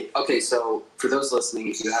mean, okay, so for those listening,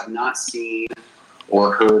 if you have not seen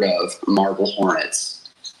or heard of Marble Hornets,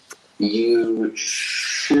 you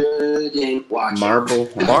shouldn't watch Marble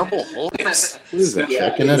Hornets. What is that?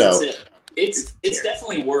 Checking it out. It's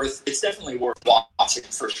definitely worth watching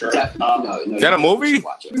for sure. Is that a movie?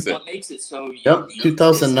 What makes it so Yep,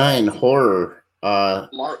 2009 horror.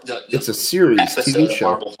 It's a series, episode TV of show.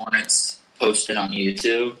 Marble Hornets posted on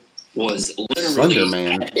YouTube was literally Slender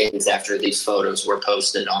Man. 10 days after these photos were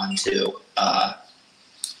posted onto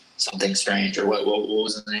Something Strange, or what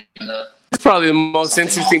was the name of that? It's probably the most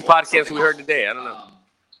interesting podcast we heard today. I don't know.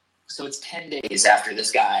 So it's 10 days after this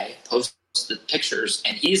guy posted pictures,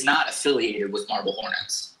 and he's not affiliated with Marble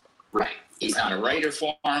Hornets. Right. He's not a writer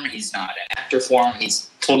for him. He's not an actor for him. He's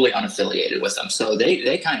totally unaffiliated with them. So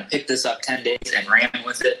they kind of picked this up 10 days and ran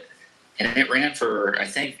with it. And it ran for, I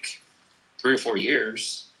think, 3 or 4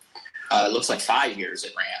 years. It looks like 5 years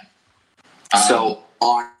it ran. So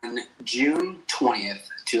on June 20th,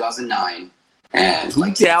 2009, and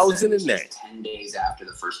 2009. 10 days after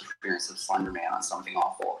the first appearance of Slender Man on Something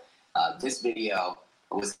Awful, this video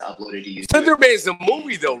was uploaded to YouTube. Slender Man's a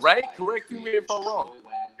movie, though, right? Correct me if I'm wrong.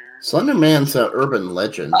 Slender Man's an urban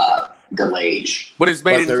legend. Galage. But it's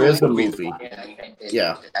made there into is a movie.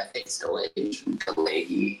 Yeah. I think it's Galage.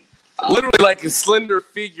 Galagi. Literally like a slender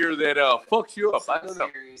figure that fucks you up. I don't know.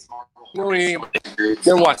 You know anything about it?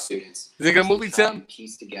 Never watched it. Is it a movie, Tim?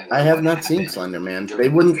 I have not seen Slender Man. They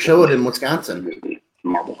wouldn't show it in Wisconsin.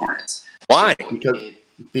 Marble Hornets. Why?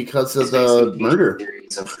 Because of the murder.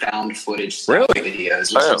 Of found footage Really?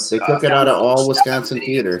 videos. Wow. They took it out of all Wisconsin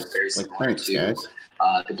theaters. Like, thanks, guys.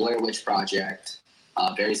 The Blair Witch Project,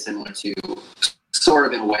 very similar to, sort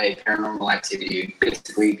of in a way, Paranormal Activity.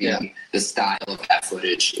 Basically, the style of that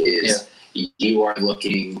footage is you are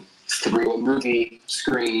looking through a movie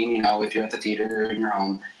screen, you know, if you're at the theater in your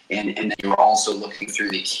home, and then you're also looking through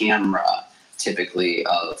the camera, typically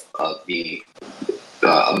of the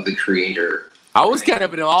creator. I was kind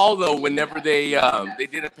of in awe, though, whenever they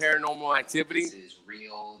did a Paranormal Activity. This is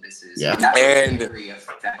real. This is and very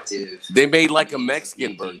effective. they made like a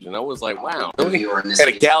Mexican version. I was like, wow. Really? Or in this Out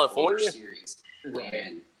of case, California?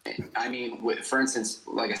 And I mean, for instance,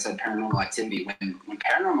 like I said, Paranormal Activity. When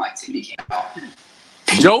Paranormal Activity came out,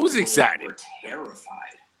 Joe's excited. were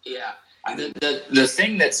terrified. Yeah. The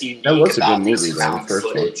thing that's unique That was a about good these movie, though, found the first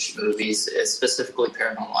one. footage movies is specifically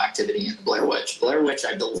Paranormal Activity and Blair Witch. Blair Witch,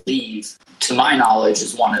 I believe, to my knowledge,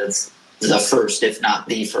 is one of the first, if not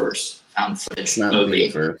the first, found footage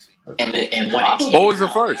movie. And when it came What was the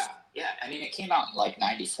first? Yeah, I mean, it came out in like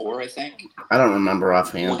 '94, I think. I don't remember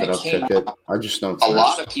offhand, When but it I'll came check it. I just know it's A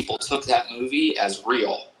lot first. of people took that movie as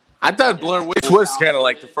real. I thought Blair Witch was kind of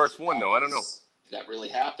like the first one, though. I don't know. That really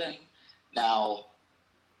happened. Now,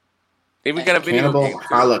 Hey, we got a video Cannibal game.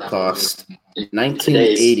 Holocaust,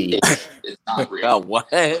 1980. it's not real. Oh, what?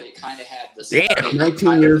 But it kind of had the Damn.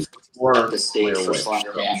 19 years before the stage Blair for Witch.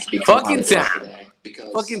 Slender Man. to become Fucking popular Tom. today,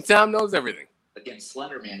 because Fucking Tom knows everything. again,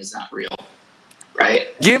 Slender Man is not real, right?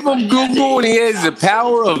 Give him Google, and he has the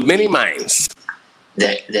power of many minds.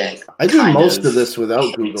 That I do kind most of of this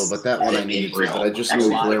without Google, but that one I made needed to. real. But I just There's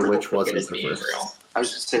knew a lot of Blair people Witch look at wasn't it as the being first. real. I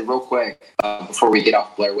was just gonna say real quick before we get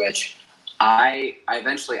off Blair Witch. I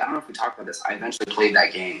eventually, I don't know if we talked about this. I eventually played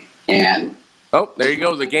that game, and Oh, there you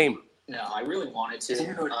go, the game. No, I really wanted to. Dude,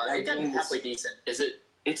 It got halfway decent. Is it?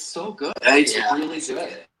 it's so good. It's Yeah. really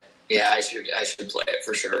good. Yeah, I should play it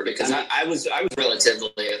for sure because I was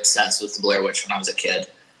relatively obsessed with the Blair Witch when I was a kid,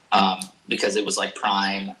 because it was like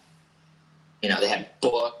prime. You know, they had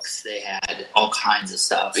books, they had all kinds of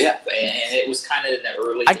stuff. Yeah. And it was kind of in the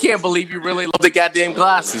early. I can't believe you really love the goddamn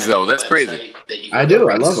glasses, though. That's crazy. I do.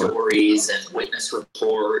 I love them. Stories and witness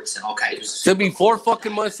reports and all kinds. Took me 4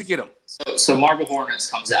 fucking months to get them. So Marble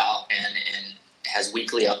Hornets comes out and has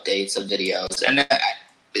weekly updates of videos, and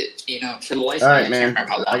you know, for the life All of right, me, I man. can't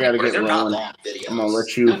remember how long I gotta they were. get They're not rolling. long videos. I'm gonna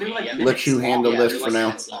let you No, they're like minutes handle long. this Yeah, for they're now.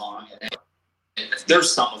 like minutes long.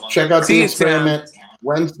 There's some of them. Check out See the you, experiment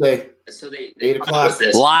Wednesday. So they 8 o'clock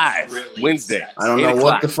live Wednesday. I don't 8 know o'clock.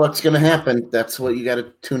 what the fuck's gonna happen. That's what you got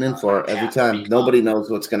to tune in for every time. Nobody knows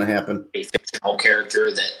what's gonna happen. A fictional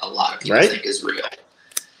character that a lot of people Right? think is real.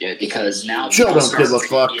 Yeah, because now Joe people don't give a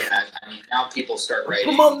fuck. Yeah, I mean, now people start writing.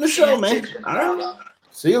 Promoting the show, man. All right.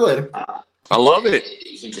 See you later. I love it.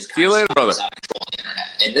 He just See you later, brother. out of control on the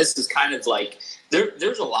internet. And this is kind of like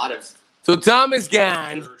there's a lot of So Tom is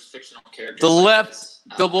gone. fictional characters. The left,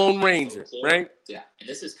 the Lone Ranger, right? Yeah, and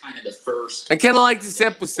this is kind of the first. I kind of like this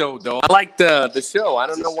episode, though. I like the show. I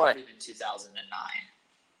don't know why. In 2009,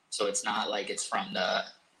 so it's not like it's from the.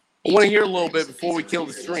 I want to hear a little bit before we kill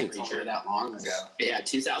the stream. That long ago. Yeah,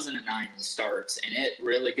 2009 starts, and it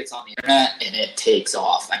really gets on the internet, and it takes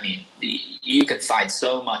off. I mean, you can find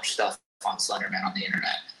so much stuff on Slenderman on the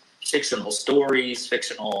internet. Fictional stories,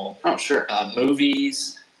 fictional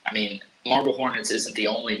movies. I mean, Marble Hornets isn't the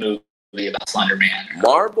only movie about Slenderman.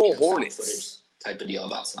 Marble Hornets. Footage type of deal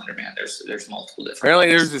about Slenderman. There's multiple different. Apparently,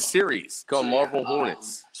 there's a series called Marble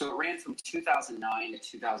Hornets. So it ran from 2009 to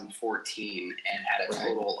 2014 and had a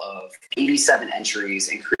total of 87 entries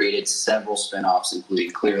and created several spin-offs, including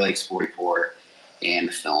Clear Lakes 44 and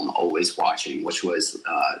the film Always Watching, which was...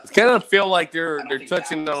 I kind of feel like they're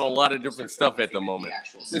touching on a lot of different stuff at the moment.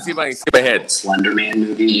 Let's see if I can skip ahead. Slenderman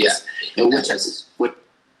movies. Yeah. Which is...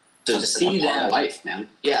 So to see them, life, man.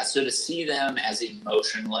 Yeah, so to see them as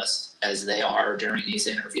emotionless as they are during these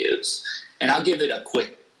interviews, and I'll give it a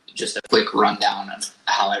quick rundown of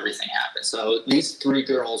how everything happened. So these 3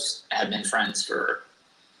 girls had been friends for,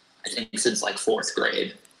 I think, since like 4th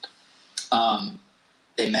grade.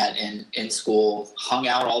 They met in school, hung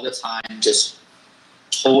out all the time, just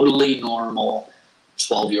totally normal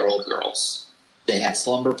 12-year-old girls. They had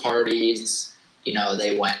slumber parties. You know,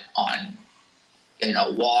 they went on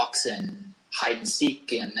walks and hide and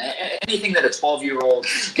seek and anything that a 12-year-old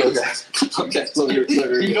goes. Okay, so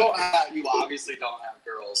you obviously don't have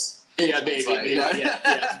girls. Yeah, maybe. Like, Yeah,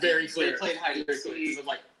 it's very clear. They played hide and seek.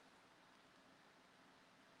 Like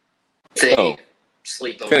they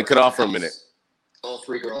sleep over. Gonna cut off for a minute. All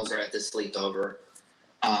 3 girls are at this sleepover.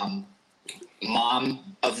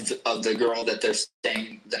 Mom of the girl that they're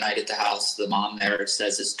staying the night at the house, the mom there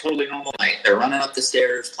says it's totally normal night. They're running up the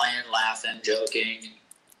stairs, playing, laughing, joking,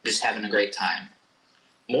 just having a great time.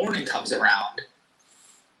 Morning comes around,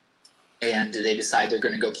 and they decide they're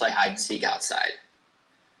going to go play hide and seek outside.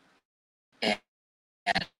 And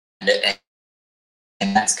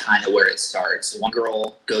that's kind of where it starts. One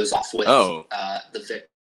girl goes off with the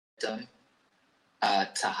victim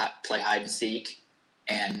to play hide and seek,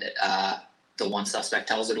 and the one suspect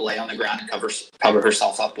tells her to lay on the ground and cover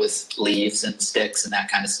herself up with leaves and sticks and that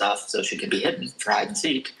kind of stuff so she can be hidden for hide and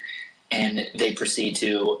seek. And they proceed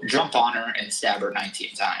to jump on her and stab her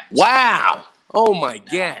 19 times. Wow! Oh my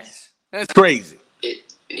gosh, that's crazy.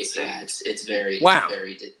 It's very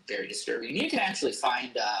very disturbing. You can actually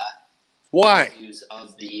find interviews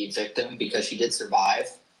of the victim because she did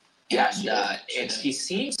survive. Yeah, and she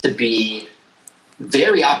seems to be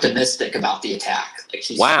very optimistic about the attack. Like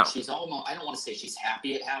she's almost, I don't want to say she's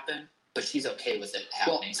happy it happened, but she's okay with it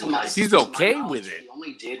happening. She's okay with it. She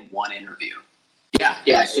only did one interview. Yeah.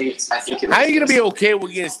 How are you gonna be okay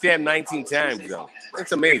with getting stabbed 19 times though?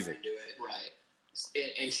 That's amazing. Right.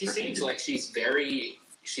 And she seems like she's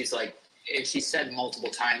like, and she said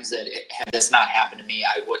multiple times that had this not happened to me,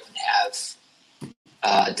 I wouldn't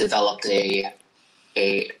have developed a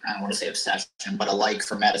I don't want to say obsession, but a like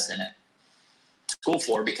for medicine at school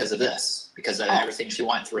for because of this, because of everything she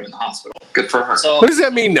went through in the hospital. Good for her. So, what does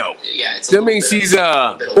that mean, though? Yeah, does that mean she's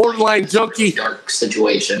a borderline junkie? Dark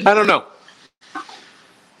situation. I don't know.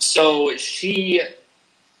 So she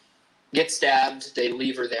gets stabbed. They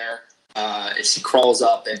leave her there. She crawls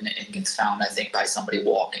up and gets found, I think, by somebody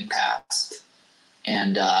walking past.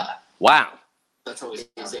 And wow. That's always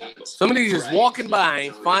somebody just walking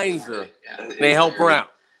by, finds her, and they help her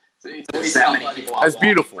out. That's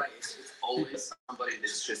beautiful. Always somebody that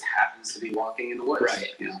just happens to be walking in the woods.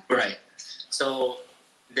 Right. Right. So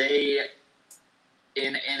they,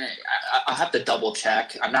 I'll have to double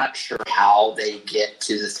check. I'm not sure how they get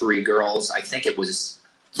to the 3 girls. I think it was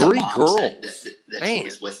 3 girls that she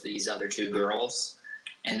was with these other 2 girls,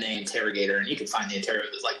 and they interrogate her. And you can find the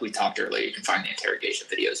interrogation, like we talked earlier. You can find the interrogation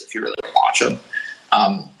videos if you really want to watch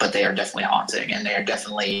them. But they are definitely haunting, and they are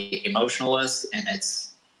definitely emotionless, and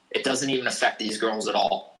it doesn't even affect these girls at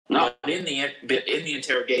all. No, but in the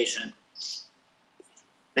interrogation,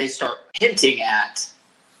 they start hinting at,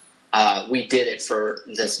 we did it for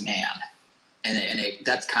this man, and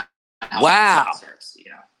that's kind of how it starts.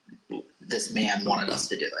 You know, this man wanted us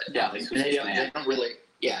to do it. Yeah, they don't really.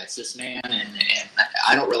 Yeah, it's this man, and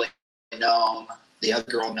I don't really know him. The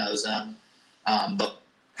other girl knows him. But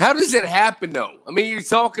how does that happen, though? I mean, you're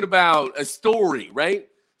talking about a story, right?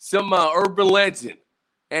 Some urban legend,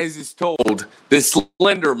 as is told, the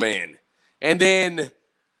Slender Man. And then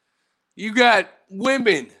you got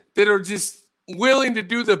women that are just willing to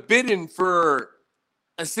do the bidding for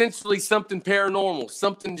essentially something paranormal,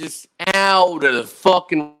 something just out of the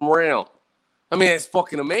fucking realm. I mean, it's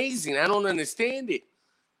fucking amazing. I don't understand it.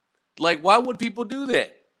 Like, why would people do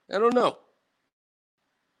that? I don't know.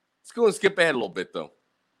 Let's go and skip ahead a little bit, though.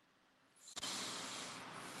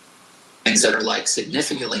 Things that are like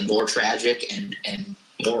significantly more tragic and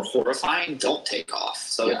more horrifying don't take off.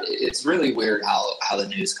 So it's really weird how the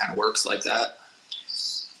news kind of works like that.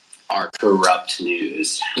 Our corrupt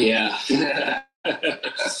news. Yeah.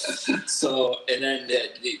 So, and then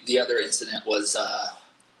the other incident was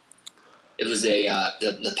it was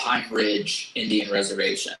the Pine Ridge Indian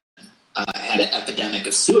Reservation had an epidemic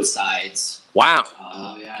of suicides. Wow.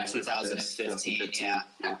 In 2015. Yeah.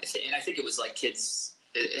 And I think it was like kids.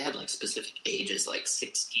 It had like specific ages, like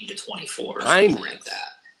 16 to 24 or something like that,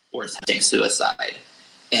 or attempting suicide.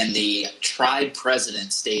 And the tribe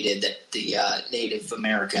president stated that the Native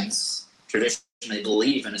Americans traditionally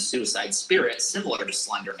believe in a suicide spirit similar to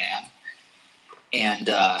Slender Man, and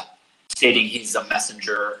stating he's a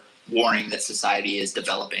messenger warning that society is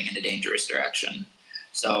developing in a dangerous direction.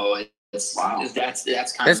 So that's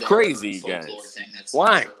kind of crazy, you guys. Thing that's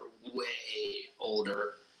Why? Way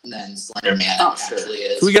older than Slender Man actually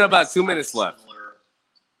is. So we got about 2 minutes left.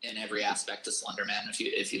 In every aspect of Slender Man,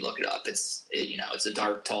 if you look it up, it's a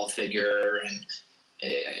dark, tall figure, and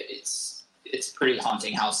it's pretty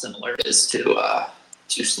haunting how similar it is to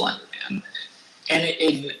Slender Man.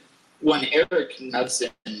 And when Eric Knudsen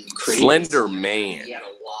created Slender Man, he had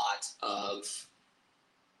a lot of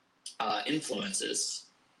influences.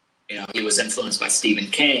 You know, he was influenced by Stephen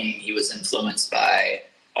King. He was influenced by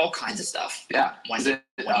all kinds of stuff. Yeah. When he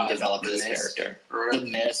developed his character. The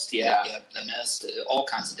Mist, The Mist, all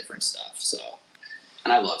kinds of different stuff. So,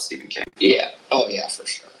 and I love Stephen King. Yeah. Oh yeah, for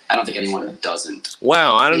sure. I don't think anyone doesn't.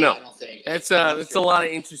 Wow, I don't know. That's a lot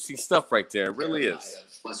of interesting stuff right there. It really is.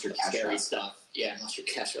 Unless you're scary stuff. Yeah, unless you're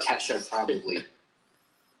Kesha. Kesha probably. I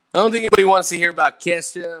don't think anybody wants to hear about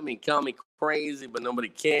Kesha. I mean, call me crazy, but nobody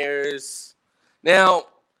cares. Now,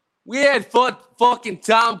 we had fucking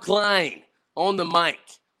Tom Klein on the mic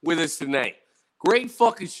with us tonight. Great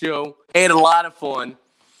fucking show. Had a lot of fun.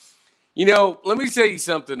 You know, let me tell you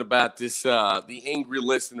something about this, the angry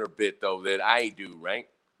listener bit, though, that I do, right?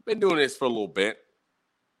 Been doing this for a little bit.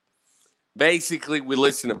 Basically, we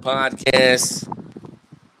listen to podcasts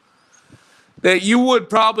that you would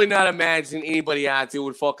probably not imagine anybody out there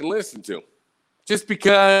would fucking listen to. Just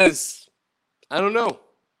because, I don't know,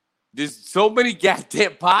 there's so many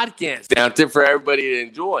goddamn podcasts out there for everybody to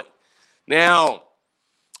enjoy. Now,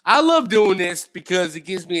 I love doing this because it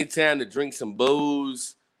gives me a time to drink some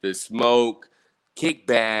booze, to smoke, kick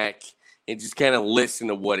back, and just kind of listen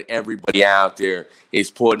to what everybody out there is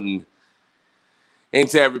putting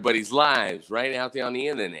into everybody's lives, right out there on the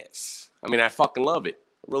internet. I mean, I fucking love it.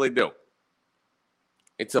 I really do.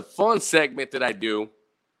 It's a fun segment that I do.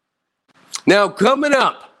 Now, coming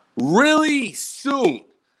up really soon,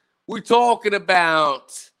 we're talking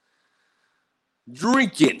about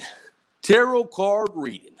drinking tarot card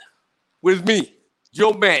reading with me,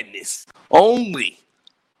 Joe Madness, only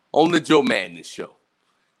on the Joe Madness Show.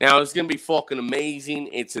 Now, it's going to be fucking amazing.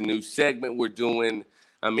 It's a new segment we're doing.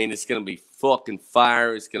 I mean, it's going to be fucking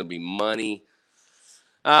fire. It's going to be money.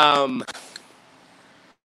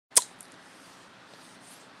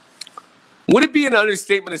 Would it be an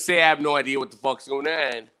understatement to say I have no idea what the fuck's going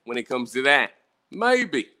on when it comes to that?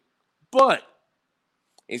 Maybe. But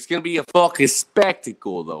it's going to be a fucking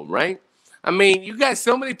spectacle, though, right? I mean, you got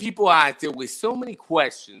so many people out there with so many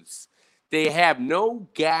questions they have no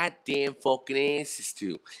goddamn fucking answers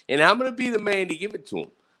to. And I'm going to be the man to give it to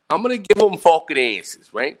them. I'm going to give them fucking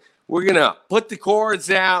answers, right? We're going to put the cards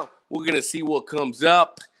out. We're going to see what comes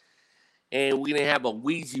up. And we're going to have a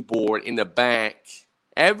Ouija board in the back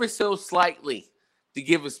ever so slightly to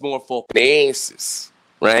give us more fucking answers,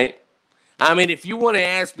 right? I mean, if you want to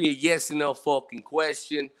ask me a yes or no fucking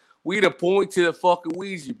question, we're going to point to the fucking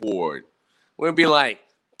Ouija board. We're going to be like,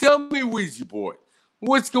 tell me, Ouija board,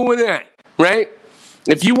 what's going on, right?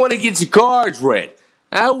 If you want to get your cards read,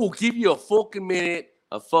 I will give you a fucking minute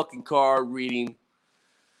of fucking card reading.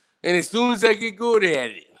 And as soon as I get good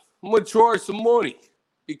at it, I'm going to charge some money.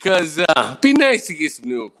 Because it'd be nice to get some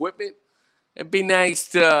new equipment. It'd be nice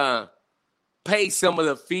to pay some of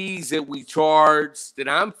the fees that we charge, that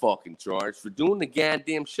I'm fucking charged for doing the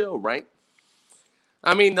goddamn show, right?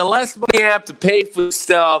 I mean, the less money I have to pay for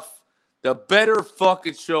stuff, the better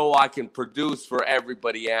fucking show I can produce for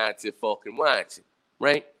everybody out to fucking watch it,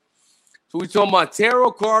 right? So we talking about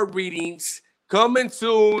tarot card readings coming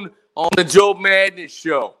soon on the Joe Madness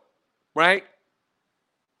show, right?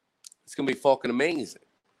 It's going to be fucking amazing.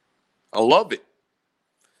 I love it.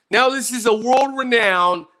 Now, this is a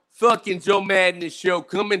world-renowned fucking Joe Madness show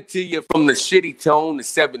coming to you from the Shitty Tone, the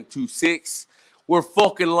 726. We're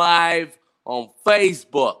fucking live on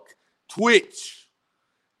Facebook, Twitch,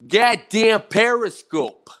 goddamn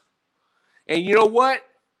Periscope. And you know what?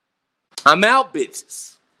 I'm out,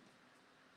 bitches.